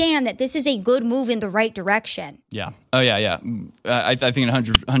 understand that this is a good move in the right direction. Yeah. Oh, yeah. I think it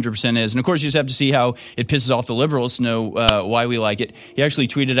 100% is. And of course, you just have to see how it pisses off the liberals to know why we like it. He actually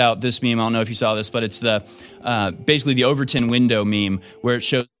tweeted out this meme. I don't know if you saw this, but it's basically the Overton window meme where it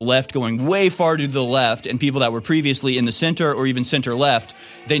shows the left going way far to the left, and people that were previously in the center or even center left,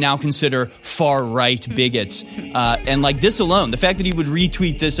 they now consider far right bigots. And like this alone, the fact that he would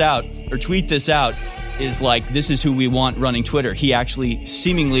retweet this out or tweet this out is like, this is who we want running Twitter. He actually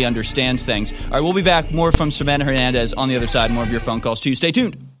seemingly understands things. All right, we'll be back. More from Savannah Hernandez on the other side. More of your phone calls too. Stay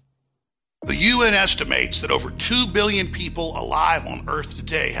tuned. The UN estimates that over 2 billion people alive on Earth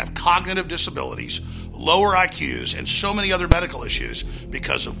today have cognitive disabilities, lower IQs, and so many other medical issues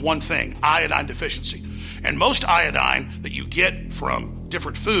because of one thing, iodine deficiency. And most iodine that you get from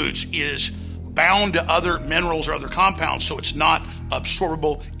different foods is bound to other minerals or other compounds, so it's not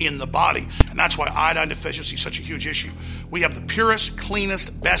absorbable in the body. And that's why iodine deficiency is such a huge issue. We have the purest,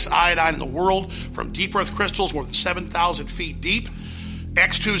 cleanest, best iodine in the world from deep earth crystals more than 7,000 feet deep.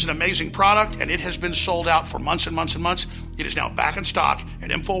 X2 is an amazing product, and it has been sold out for months and months and months. It is now back in stock at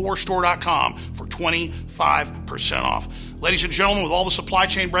InfoWarsStore.com for 25% off. Ladies and gentlemen, with all the supply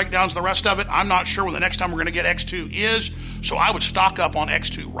chain breakdowns and the rest of it, I'm not sure when the next time we're going to get X2 is, so I would stock up on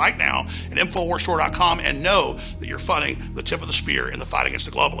X2 right now at InfoWarsStore.com and know that you're funding the tip of the spear in the fight against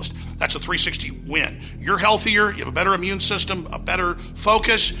the globalist. That's a 360 win. You're healthier, you have a better immune system, a better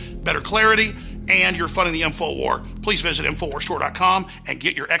focus, better clarity, and you're funding the info war. Please visit InfoWarsStore.com and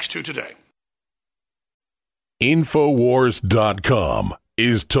get your X2 today. Infowars.com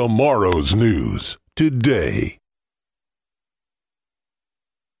is tomorrow's news today.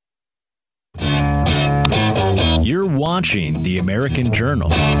 You're watching The American Journal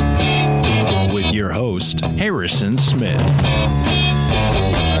with your host, Harrison Smith. All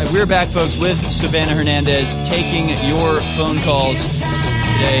right, we're back, folks, with Savannah Hernandez taking your phone calls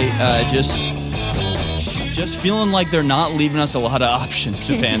today. Just feeling like they're not leaving us a lot of options,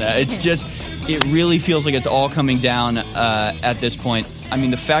 Savannah. It really feels like it's all coming down at this point. I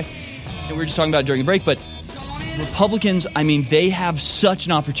mean, the fact that we were just talking about during the break, but Republicans, I mean, they have such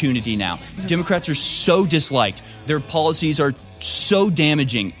an opportunity now. Democrats are so disliked. Their policies are so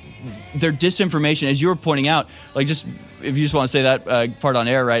damaging. Their disinformation, as you were pointing out, like just if you just want to say that part on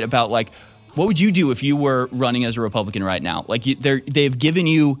air, right, about like, what would you do if you were running as a Republican right now? Like they've given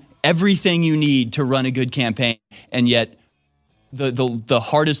you everything you need to run a good campaign, and yet the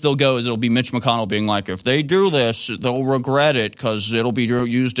hardest they'll go is it'll be Mitch McConnell being like, if they do this, they'll regret it because it'll be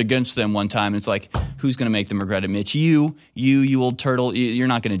used against them one time. It's like, who's going to make them regret it, Mitch? You old turtle. You're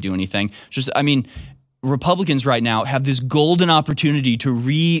not going to do anything. Republicans right now have this golden opportunity to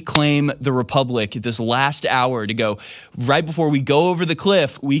reclaim the republic this last hour, to go right before we go over the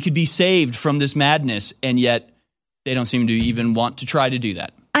cliff. We could be saved from this madness, and yet they don't seem to even want to try to do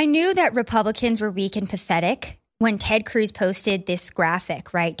that. I knew that Republicans were weak and pathetic when Ted Cruz posted this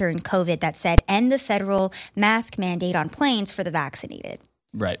graphic, right, during COVID that said, end the federal mask mandate on planes for the vaccinated.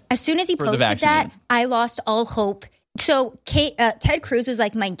 Right. As soon as he posted that, I lost all hope. So Ted Cruz was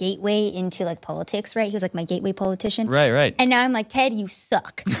like my gateway into like politics, right? He was like my gateway politician. Right. And now I'm like, Ted, you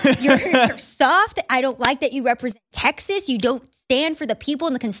suck. You're soft. I don't like that you represent Texas. You don't stand for the people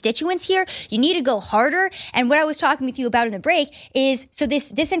and the constituents here. You need to go harder. And what I was talking with you about in the break is, so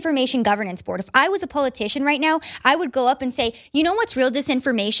this Disinformation Governance Board, if I was a politician right now, I would go up and say, you know what's real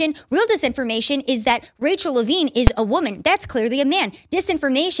disinformation? Real disinformation is that Rachel Levine is a woman. That's clearly a man.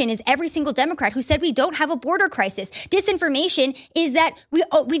 Disinformation is every single Democrat who said we don't have a border crisis. Disinformation is that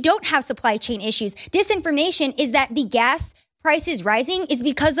we don't have supply chain issues. Disinformation is that the gas prices rising is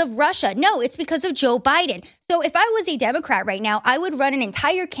because of Russia. No, it's because of Joe Biden. So if I was a Democrat right now, I would run an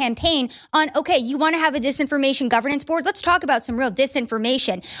entire campaign on, okay, you want to have a disinformation governance board? Let's talk about some real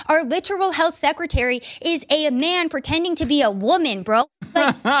disinformation. Our literal health secretary is a man pretending to be a woman, bro.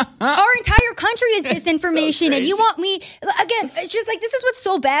 Like, our entire country is disinformation. So and you want me, again, it's just like, this is what's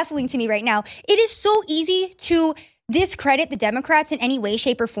so baffling to me right now. It is so easy to discredit the Democrats in any way,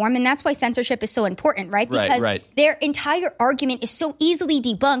 shape, or form. And that's why censorship is so important, right? Because their entire argument is so easily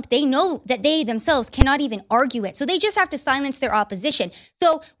debunked. They know that they themselves cannot even argue it. So they just have to silence their opposition.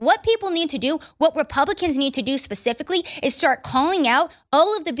 So what people need to do, what Republicans need to do specifically, is start calling out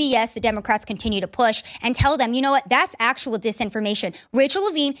all of the BS the Democrats continue to push and tell them, you know what, that's actual disinformation. Rachel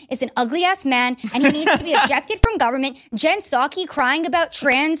Levine is an ugly-ass man, and he needs to be ejected from government. Jen Psaki crying about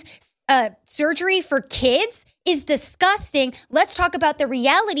trans surgery for kids is disgusting. Let's talk about the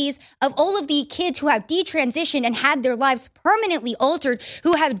realities of all of the kids who have detransitioned and had their lives permanently altered,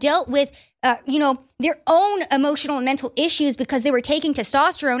 who have dealt with, their own emotional and mental issues because they were taking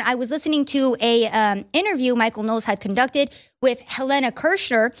testosterone. I was listening to a interview Michael Knowles had conducted with Helena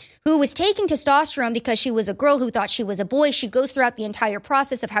Kirchner, who was taking testosterone because she was a girl who thought she was a boy. She goes throughout the entire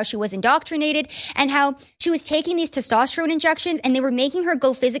process of how she was indoctrinated and how she was taking these testosterone injections and they were making her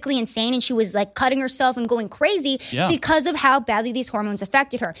go physically insane, and she was like cutting herself and going crazy because of how badly these hormones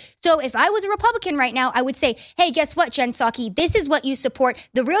affected her. So if I was a Republican right now, I would say, hey, guess what, Jen Psaki? This is what you support.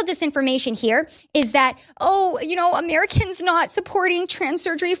 The real disinformation here is that, Americans not supporting trans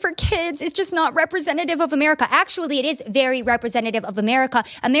surgery for kids is just not representative of America. Actually, it is very representative of America.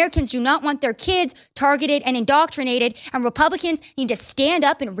 Americans do not want their kids targeted and indoctrinated, and Republicans need to stand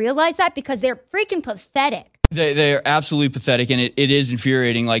up and realize that because they're freaking pathetic. They are absolutely pathetic, and it is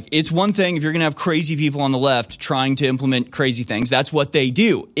infuriating. Like, it's one thing if you're going to have crazy people on the left trying to implement crazy things. That's what they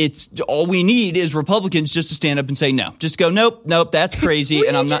do. It's all we need is Republicans just to stand up and say no. Just go, nope, that's crazy. We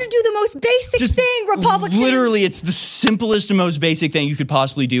need you to do the most basic thing, Republicans. Literally, it's the simplest and most basic thing you could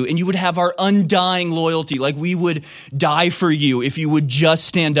possibly do, and you would have our undying loyalty. Like, we would die for you if you would just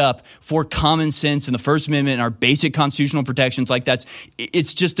stand up for common sense and the First Amendment and our basic constitutional protections. Like,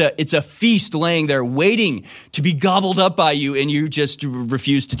 it's a feast laying there waiting to be gobbled up by you, and you just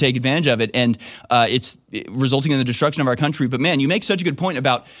refuse to take advantage of it. And it's resulting in the destruction of our country. But man, you make such a good point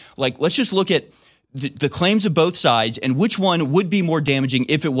about, like, let's just look at the claims of both sides and which one would be more damaging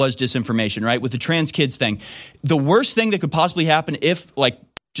if it was disinformation, right? With the trans kids thing, the worst thing that could possibly happen if, like,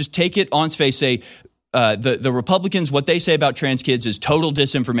 just take it on its face, say, the Republicans, what they say about trans kids is total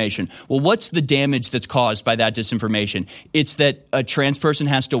disinformation. Well, what's the damage that's caused by that disinformation? It's that a trans person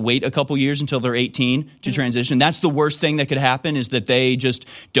has to wait a couple years until they're 18 to transition. That's the worst thing that could happen, is that they just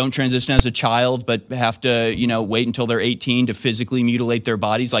don't transition as a child, but have to, wait until they're 18 to physically mutilate their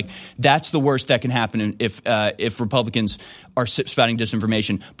bodies. Like, that's the worst that can happen if Republicans are spouting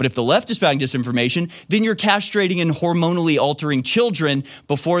disinformation. But if the left is spouting disinformation, then you're castrating and hormonally altering children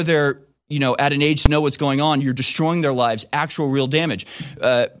before they're at an age to know what's going on. You're destroying their lives, actual real damage.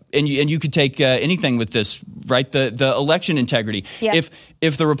 And you could take anything with this, right? The election integrity. Yeah.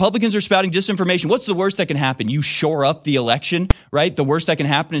 If the Republicans are spouting disinformation, what's the worst that can happen? You shore up the election, right? The worst that can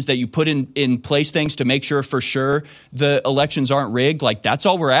happen is that you put in place things to make sure for sure the elections aren't rigged. Like, that's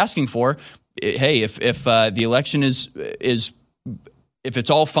all we're asking for. Hey, if the election is if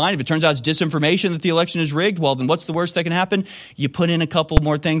it's all fine, if it turns out it's disinformation that the election is rigged, well, then what's the worst that can happen? You put in a couple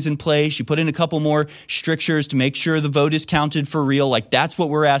more things in place. You put in a couple more strictures to make sure the vote is counted for real. Like, that's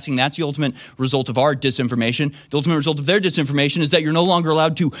what we're asking. That's the ultimate result of our disinformation. The ultimate result of their disinformation is that you're no longer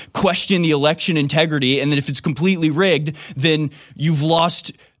allowed to question the election integrity. And then if it's completely rigged, then you've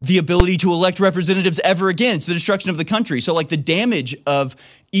lost the ability to elect representatives ever again. It's the destruction of the country. So, like, the damage of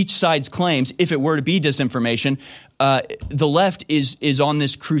each side's claims, if it were to be disinformation, the left is on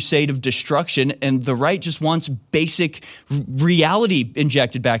this crusade of destruction, and the right just wants basic reality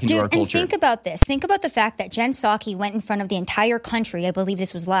injected back into our culture. And think about this. Think about the fact that Jen Psaki went in front of the entire country, I believe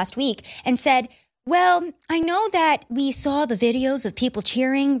this was last week, and said, Well, I know that we saw the videos of people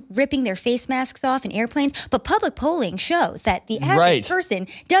cheering, ripping their face masks off in airplanes, but public polling shows that the average person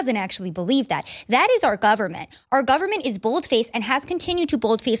doesn't actually believe that. That is our government. Our government is bold-faced and has continued to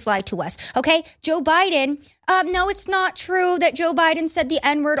bold-faced lie to us. Okay, Joe Biden, no, it's not true that Joe Biden said the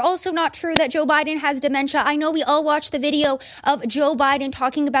N-word. Also not true that Joe Biden has dementia. I know we all watched the video of Joe Biden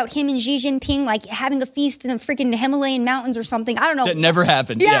talking about him and Xi Jinping, like having a feast in the freaking Himalayan mountains or something. I don't know. That never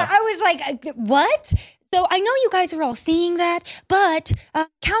happened. Yeah, I was like, what? So I know you guys are all seeing that, but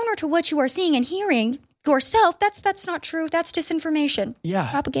counter to what you are seeing and hearing yourself, that's not true. That's disinformation.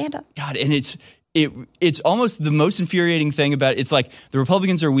 Yeah. Propaganda. God, and it's almost the most infuriating thing about it. It's like the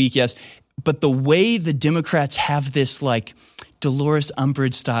Republicans are weak, yes, but the way the Democrats have this like Dolores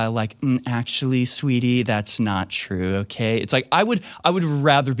Umbridge style, like, actually, sweetie, that's not true, okay? It's like, I would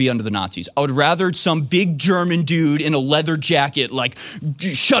rather be under the Nazis. I would rather some big German dude in a leather jacket, like,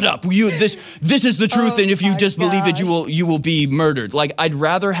 shut up, this is the truth, and if you disbelieve it, you will be murdered. Like, I'd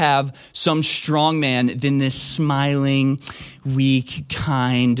rather have some strong man than this smiling, weak,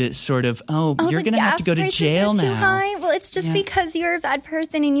 kind sort of, you're going to have to go to jail now. Too high? Well, it's just because you're a bad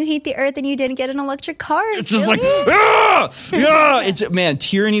person and you hate the earth and you didn't get an electric car. It's just like, man,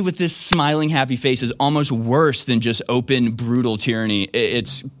 tyranny with this smiling, happy face is almost worse than just open, brutal tyranny.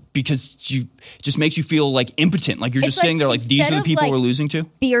 It's because it just makes you feel like impotent. Like you're just sitting there like, these are the people we're losing to?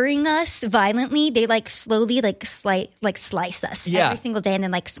 Fearing us violently, they like slowly slice us every single day and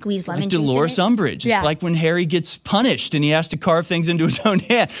then like squeeze lemon juice Dolores in it. Umbridge. Yeah. It's like when Harry gets punished and he has to carve things into his own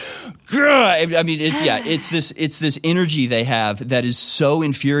hand. I mean, it's this energy they have that is so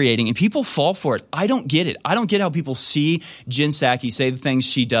infuriating and people fall for it. I don't get it. I don't get how people see Jen Psaki say the things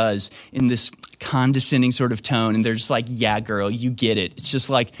she does in this condescending sort of tone, and they're just like, yeah, girl, you get it. It's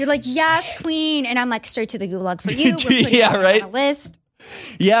just like, you're like, yes, queen, and I'm like, straight to the gulag for you. We're putting you on a list.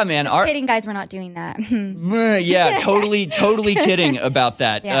 Yeah, man. Kidding, guys, we're not doing that. Yeah, totally kidding about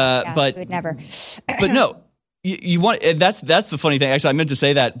that. But we would never. But no. You want that's the funny thing. Actually, I meant to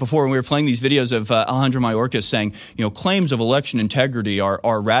say that before when we were playing these videos of Alejandro Mayorkas saying, claims of election integrity are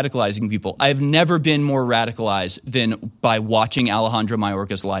radicalizing people. I've never been more radicalized than by watching Alejandro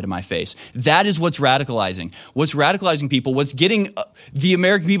Mayorkas lie to my face. That is what's radicalizing. What's radicalizing people, what's getting the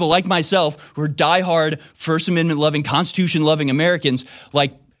American people like myself, who are diehard First Amendment loving, Constitution loving Americans,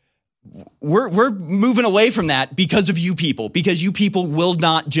 like, we're moving away from that because of you people, because you people will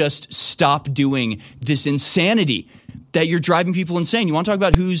not just stop doing this insanity that you're driving people insane. You want to talk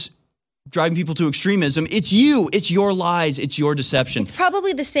about who's driving people to extremism? It's you. It's your lies. It's your deception. It's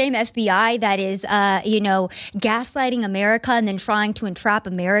probably the same FBI that is, gaslighting America and then trying to entrap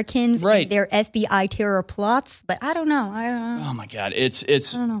Americans in their FBI terror plots. But I don't know. Oh my God, it's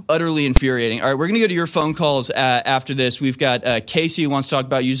utterly infuriating. All right, we're going to go to your phone calls after this. We've got Casey who wants to talk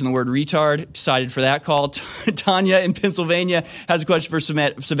about using the word retard. Excited for that call. Tanya in Pennsylvania has a question for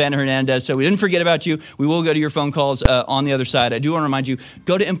Savannah Hernandez. So we didn't forget about you. We will go to your phone calls on the other side. I do want to remind you,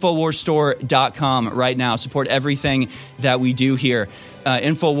 go to InfoWarsStore.com right now. Support everything that we do here.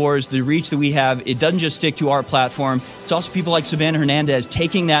 InfoWars, the reach that we have, it doesn't just stick to our platform. It's also people like Savannah Hernandez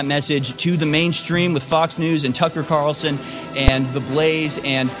taking that message to the mainstream with Fox News and Tucker Carlson and The Blaze,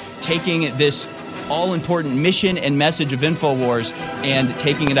 and taking this all-important mission and message of InfoWars and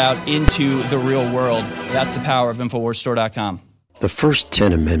taking it out into the real world. That's the power of InfoWarsStore.com. The first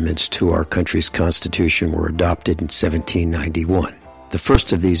 10 amendments to our country's Constitution were adopted in 1791. The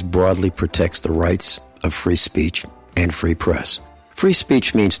first of these broadly protects the rights of free speech and free press. Free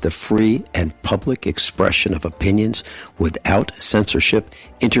speech means the free and public expression of opinions without censorship,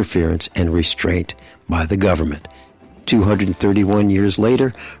 interference, and restraint by the government. 231 years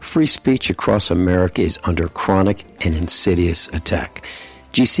later, free speech across America is under chronic and insidious attack.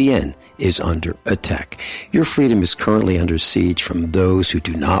 GCN is under attack. Your freedom is currently under siege from those who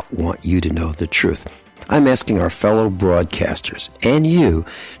do not want you to know the truth. I'm asking our fellow broadcasters and you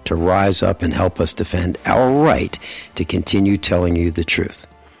to rise up and help us defend our right to continue telling you the truth.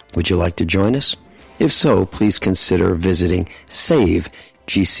 Would you like to join us? If so, please consider visiting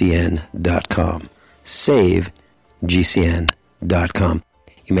SaveGCN.com. SaveGCN.com.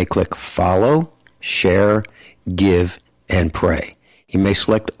 You may click follow, share, give, and pray. You may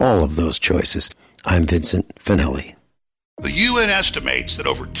select all of those choices. I'm Vincent Finelli. The UN estimates that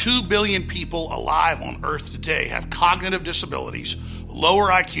over 2 billion people alive on Earth today have cognitive disabilities,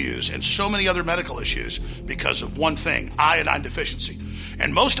 lower IQs, and so many other medical issues because of one thing, iodine deficiency.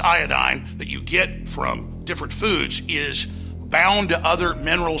 And most iodine that you get from different foods is bound to other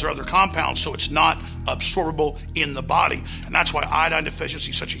minerals or other compounds, so it's not absorbable in the body. And that's why iodine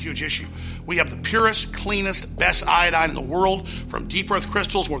deficiency is such a huge issue. We have the purest, cleanest, best iodine in the world from deep earth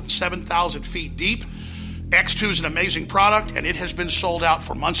crystals more than 7,000 feet deep. X2 is an amazing product, and it has been sold out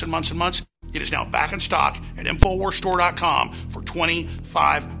for months and months and months. It is now back in stock at InfoWarsStore.com for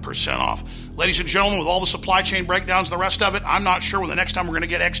 25% off. Ladies and gentlemen, with all the supply chain breakdowns and the rest of it, I'm not sure when the next time we're going to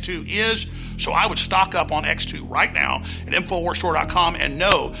get X2 is, so I would stock up on X2 right now at InfoWarsStore.com and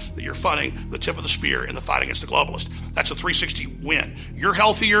know that you're funding the tip of the spear in the fight against the globalist. That's a 360 win. You're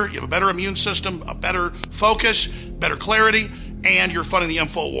healthier, you have a better immune system, a better focus, better clarity, and you're funding the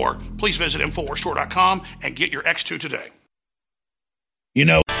InfoWar. Please visit InfoWarsStore.com and get your X2 today. You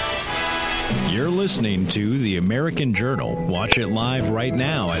know, you're listening to The American Journal. Watch it live right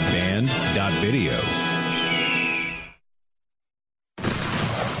now at band.video.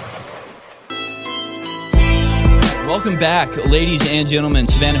 Welcome back, ladies and gentlemen.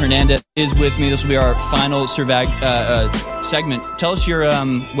 Savannah Hernandez is with me. This will be our final segment. Tell us your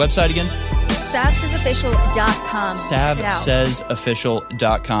website again. SavSaysOfficial.com.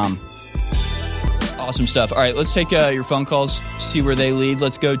 SavSaysOfficial.com. Awesome stuff. All right, let's take your phone calls, see where they lead.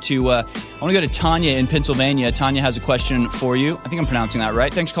 Let's go to, I want to go to Tanya in Pennsylvania. Tanya has a question for you. I think I'm pronouncing that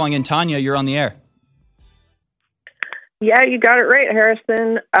right. Thanks for calling in, Tanya. You're on the air. Yeah, you got it right,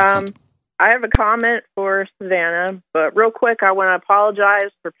 Harrison. I have a comment for Savannah, but real quick, I want to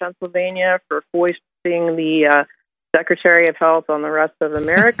apologize for Pennsylvania for foisting the Secretary of Health on the rest of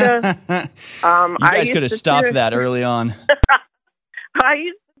America. You guys could have stopped that early on. I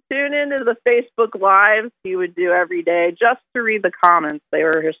used tune into the Facebook Lives he would do every day just to read the comments. They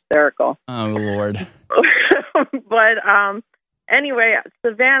were hysterical. Oh, Lord. But anyway,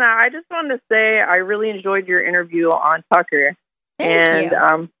 Savannah, I just wanted to say I really enjoyed your interview on Tucker. Thank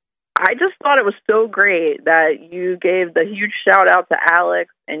you. I just thought it was so great that you gave the huge shout out to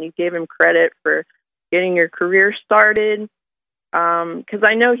Alex and you gave him credit for getting your career started. Because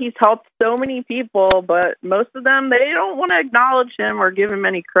I know he's helped so many people, but most of them, they don't want to acknowledge him or give him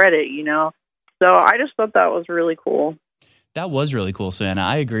any credit, you know? So I just thought that was really cool. That was really cool, Savannah.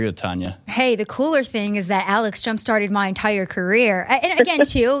 I agree with Tanya. Hey, the cooler thing is that Alex jump-started my entire career. And again,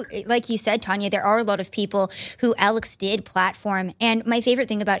 too, like you said, Tanya, there are a lot of people who Alex did platform. And my favorite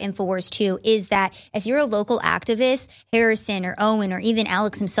thing about InfoWars, too, is that if you're a local activist, Harrison or Owen or even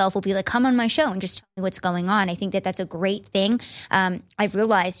Alex himself will be like, come on my show and just tell me what's going on. I think that that's a great thing. I've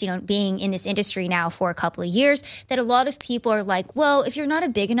realized, being in this industry now for a couple of years, that a lot of people are like, well, if you're not a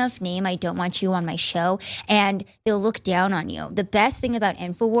big enough name, I don't want you on my show. And they'll look down on you. The best thing about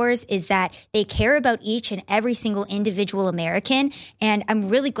InfoWars is that they care about each and every single individual American, and I'm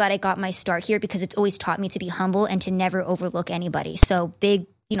really glad I got my start here because it's always taught me to be humble and to never overlook anybody. So big,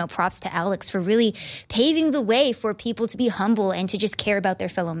 props to Alex for really paving the way for people to be humble and to just care about their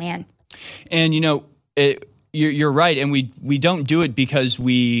fellow man. And you're right, and we don't do it because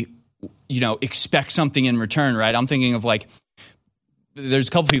we expect something in return, right? I'm thinking of there's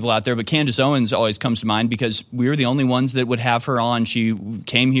a couple people out there, but Candace Owens always comes to mind because we were the only ones that would have her on. She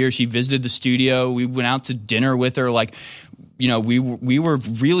came here, she visited the studio, we went out to dinner with her. We were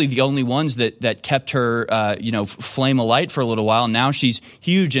really the only ones that kept her, flame alight for a little while. Now she's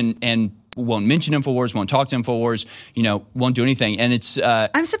huge and won't mention InfoWars, won't talk to InfoWars, won't do anything. And it's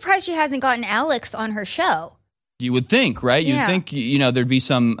I'm surprised she hasn't gotten Alex on her show. You would think, right? Yeah. You'd think, there'd be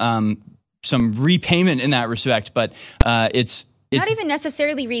some repayment in that respect, but it's not even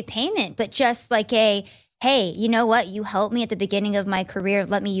necessarily repayment, but just like hey, you know what? You helped me at the beginning of my career.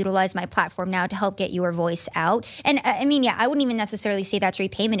 Let me utilize my platform now to help get your voice out. And I wouldn't even necessarily say that's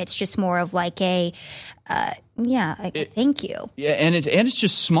repayment. It's just more of thank you. Yeah, and it's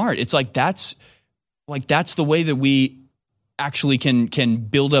just smart. It's that's the way that we actually can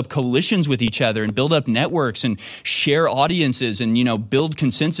build up coalitions with each other and build up networks and share audiences and build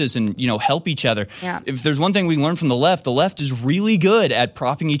consensus and help each other. Yeah. If there's one thing we learned from the left is really good at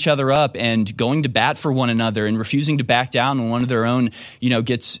propping each other up and going to bat for one another and refusing to back down when one of their own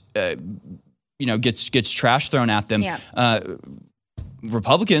gets trash thrown at them. Yeah.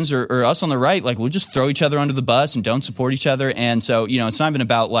 Republicans or us on the right, we'll just throw each other under the bus and don't support each other. And so, it's not even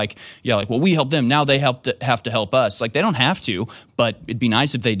about well, we help them. Now they have to help us. They don't have to, but it'd be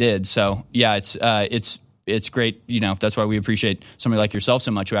nice if they did. So yeah, it's great. That's why we appreciate somebody like yourself so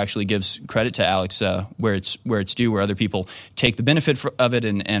much who actually gives credit to Alex where it's due, where other people take the benefit of it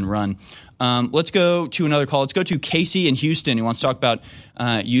and run. Let's go to another call. Let's go to Casey in Houston. He wants to talk about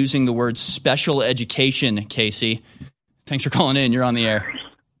using the word special education. Casey, thanks for calling in. You're on the air.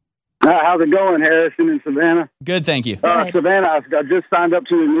 How's it going, Harrison and Savannah? Good, thank you. Savannah, I just signed up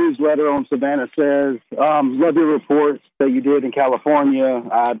to the newsletter on Savannah Says. Love your reports that you did in California.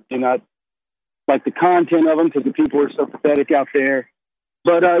 I do not like the content of them because the people are so pathetic out there.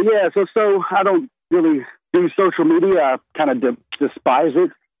 But so I don't really do social media. I kind of despise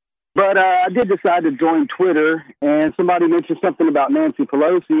it. But I did decide to join Twitter, and somebody mentioned something about Nancy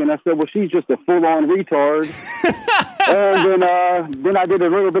Pelosi, and I said, well, she's just a full-on retard. And then I did a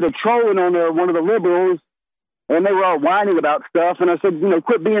little bit of trolling on one of the liberals, and they were all whining about stuff, and I said,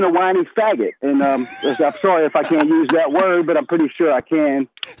 quit being a whiny faggot. And I'm sorry if I can't use that word, but I'm pretty sure I can.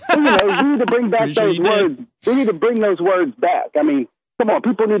 And, we need to bring back those words. We need to bring those words back. I mean, come on,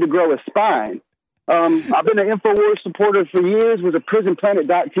 people need to grow a spine. I've been an InfoWars supporter for years, was a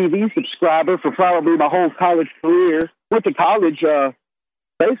PrisonPlanet.tv subscriber for probably my whole college career. Went to college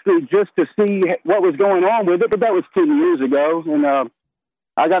basically just to see what was going on with it, but that was 10 years ago. And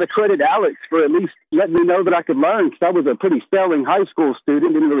I got to credit Alex for at least letting me know that I could learn, because I was a pretty failing high school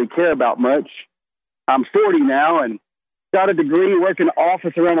student, didn't really care about much. I'm 40 now and got a degree, work in an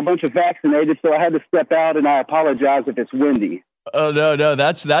office around a bunch of vaccinated, so I had to step out, and I apologize if it's windy. Oh, no,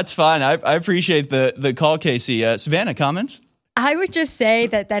 that's fine. I appreciate the call, Casey. Savannah, comments? I would just say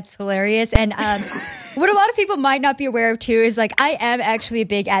that that's hilarious. And what a lot of people might not be aware of, too, is like I am actually a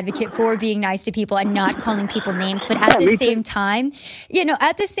big advocate for being nice to people and not calling people names. But at the same time,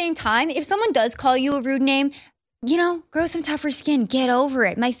 if someone does call you a rude name, grow some tougher skin. Get over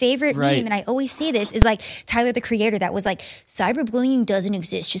it. My favorite meme, and I always say this, is like Tyler, the Creator, that was like, cyberbullying doesn't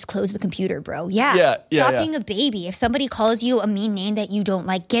exist. Just close the computer, bro. Stop being a baby. If somebody calls you a mean name that you don't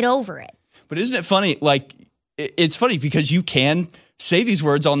like, get over it. But isn't it funny? Like, it's funny because you can say these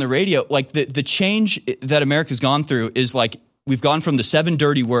words on the radio. Like, the change that America's gone through is like, we've gone from the 7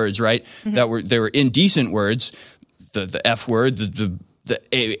 dirty words, right? Mm-hmm. They were indecent words, the F word, the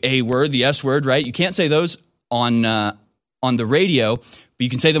A word, the S word, right? You can't say those on the radio, but you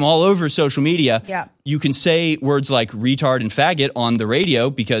can say them all over social media. Yeah. You can say words like retard and faggot on the radio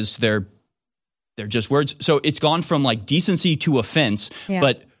because they're just words. So it's gone from like decency to offense,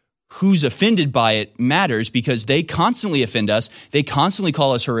 but who's offended by it matters because they constantly offend us. They constantly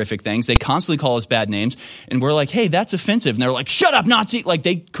call us horrific things. They constantly call us bad names. And we're like, hey, that's offensive. And they're like, shut up, Nazi. Like,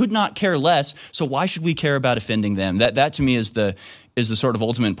 they could not care less. So why should we care about offending them? That to me is the sort of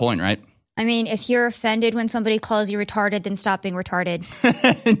ultimate point, right? I mean, if you're offended when somebody calls you retarded, then stop being retarded.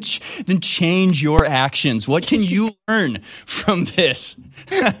 Then change your actions. What can you learn from this?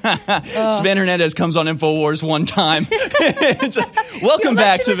 Savannah Hernandez comes on InfoWars one time. Welcome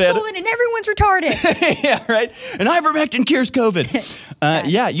back, Savannah. Stolen and everyone's retarded. Yeah, right. And ivermectin cures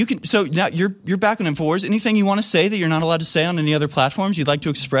COVID. You can. So now you're back on InfoWars. Anything you want to say that you're not allowed to say on any other platforms you'd like to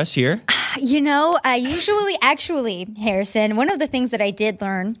express here? Actually, Harrison, one of the things that I did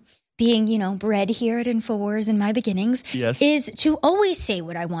learn, being, bred here at InfoWars in my beginnings, is to always say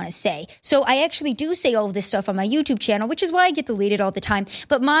what I want to say. So I actually do say all of this stuff on my YouTube channel, which is why I get deleted all the time.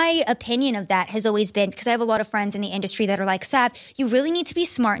 But my opinion of that has always been, because I have a lot of friends in the industry that are like, Sav, you really need to be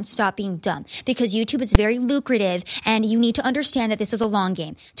smart and stop being dumb, because YouTube is very lucrative and you need to understand that this is a long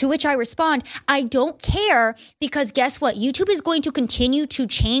game. To which I respond, I don't care, because guess what? YouTube is going to continue to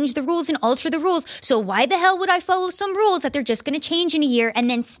change the rules and alter the rules. So why the hell would I follow some rules that they're just going to change in a year and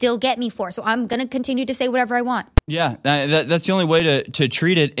then still get me for? So I'm going to continue to say whatever I want. Yeah, that's the only way to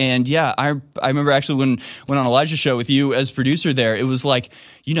treat it. And yeah, I remember actually when on Elijah's show with you as producer there, it was like,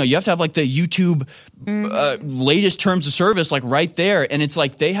 you have to have like the YouTube latest terms of service like right there. And it's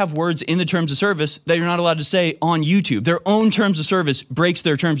like they have words in the terms of service that you're not allowed to say on YouTube. Their own terms of service breaks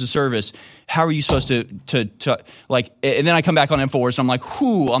their terms of service. How are you supposed to like, and then I come back on InfoWars and I'm like,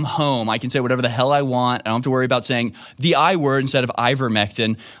 I'm home. I can say whatever the hell I want. I don't have to worry about saying the I word instead of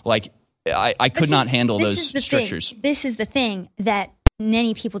ivermectin. Like, I could not handle those strictures. This is the thing that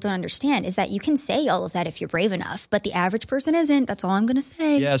many people don't understand, is that you can say all of that if you're brave enough, but the average person isn't. That's all I'm going to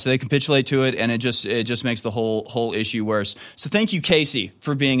say. Yeah, so they capitulate to it, and it just makes the whole issue worse. So thank you, Casey,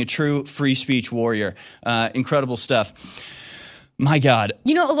 for being a true free speech warrior. Incredible stuff. My God.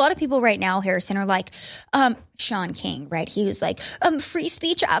 A lot of people right now, Harrison, are like, Sean King, right? He was like, free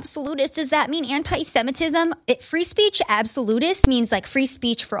speech absolutist. Does that mean anti-Semitism? Free speech absolutist means like free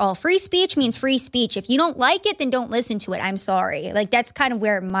speech for all. Free speech means free speech. If you don't like it, then don't listen to it. I'm sorry. Like, that's kind of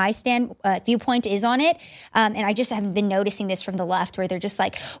where my viewpoint is on it. And I just haven't been noticing this from the left, where they're just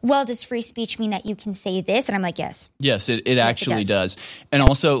like, well, does free speech mean that you can say this? And I'm like, yes. Yes, it actually does. And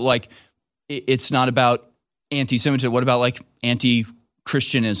also, like, it's not about anti-Semitism. What about like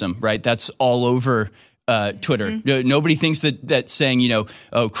anti-Christianism, right? That's all over Twitter. Nobody thinks that saying,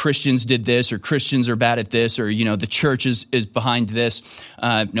 oh, Christians did this or Christians are bad at this or, the church is behind this.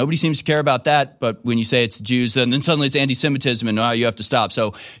 Nobody seems to care about that. But when you say it's Jews, then suddenly it's anti-Semitism and you have to stop.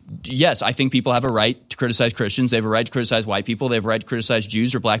 So, yes, I think people have a right to criticize Christians. They have a right to criticize white people. They have a right to criticize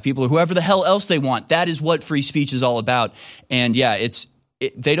Jews or black people or whoever the hell else they want. That is what free speech is all about. And, yeah,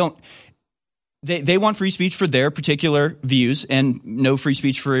 they want free speech for their particular views and no free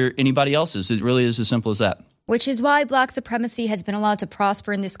speech for anybody else's. It really is as simple as that. Which is why black supremacy has been allowed to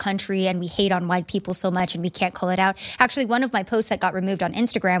prosper in this country and we hate on white people so much and we can't call it out. Actually, one of my posts that got removed on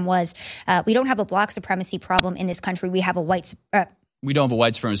Instagram was we don't have a black supremacy problem in this country. We have a white we don't have a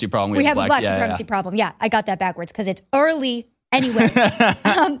white supremacy problem. We have a black supremacy problem. Yeah, I got that backwards because it's early. Anyway,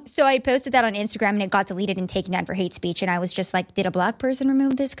 so I posted that on Instagram and it got deleted and taken down for hate speech. And I was just like, did a black person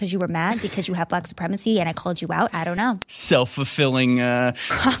remove this because you were mad because you have black supremacy and I called you out? I don't know. Self-fulfilling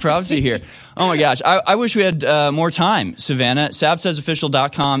prophecy here. Oh, my gosh. I wish we had more time, Savannah.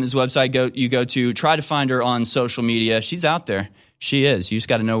 SavSaysOfficial.com is the website you go to. Try to find her on social media. She's out there. She is. You just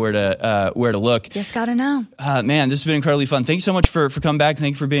got to know where to look. Just got to know. Man, this has been incredibly fun. Thank you so much for coming back.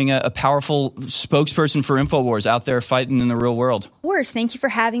 Thank you for being a powerful spokesperson for InfoWars out there fighting in the real world. Of course. Thank you for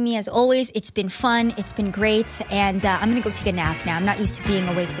having me as always. It's been fun. It's been great. And I'm going to go take a nap now. I'm not used to being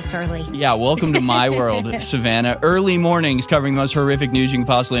awake this early. Yeah, welcome to my world, Savannah. Early mornings covering the most horrific news you can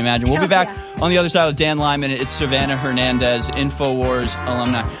possibly imagine. We'll be back on the other side with Dan Lyman. It's Savannah Hernandez, InfoWars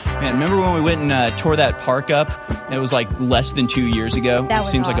alumni. Man, remember when we went and tore that park up? It was like less than 2 years ago. That it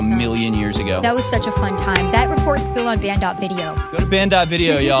seems awesome. Like a million years ago. That was such a fun time. That report's still on Band.video. Go to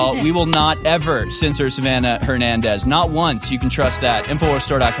Band.video, y'all. We will not ever censor Savannah Hernandez. Not once. You can trust that.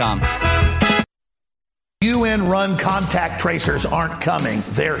 InfoWarsStore.com. UN-run contact tracers aren't coming.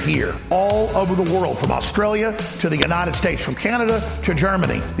 They're here. All over the world, from Australia to the United States, from Canada to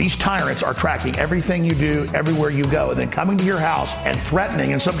Germany. These tyrants are tracking everything you do, everywhere you go, and then coming to your house and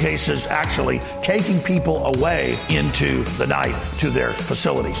threatening, in some cases, actually taking people away into the night to their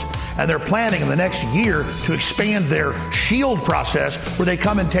facilities. And they're planning in the next year to expand their SHIELD process where they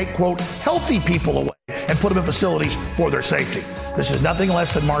come and take, quote, healthy people away and put them in facilities for their safety. This is nothing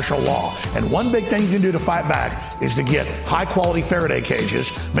less than martial law. And one big thing you can do to fight back is to get high-quality Faraday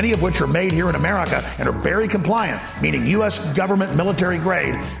cages, many of which are made here in America and are very compliant, meaning U.S. government military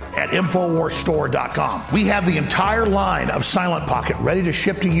grade, at InfoWarsStore.com. We have the entire line of Silent Pocket ready to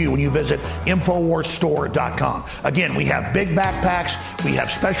ship to you when you visit InfoWarsStore.com. Again, we have big backpacks. We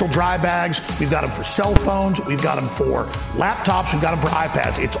have special dry bags. We've got them for cell phones. We've got them for laptops. We've got them for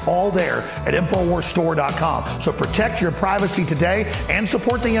iPads. It's all there at InfoWarsStore.com. So protect your privacy today and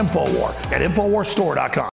support the InfoWar at InfoWarsStore.com.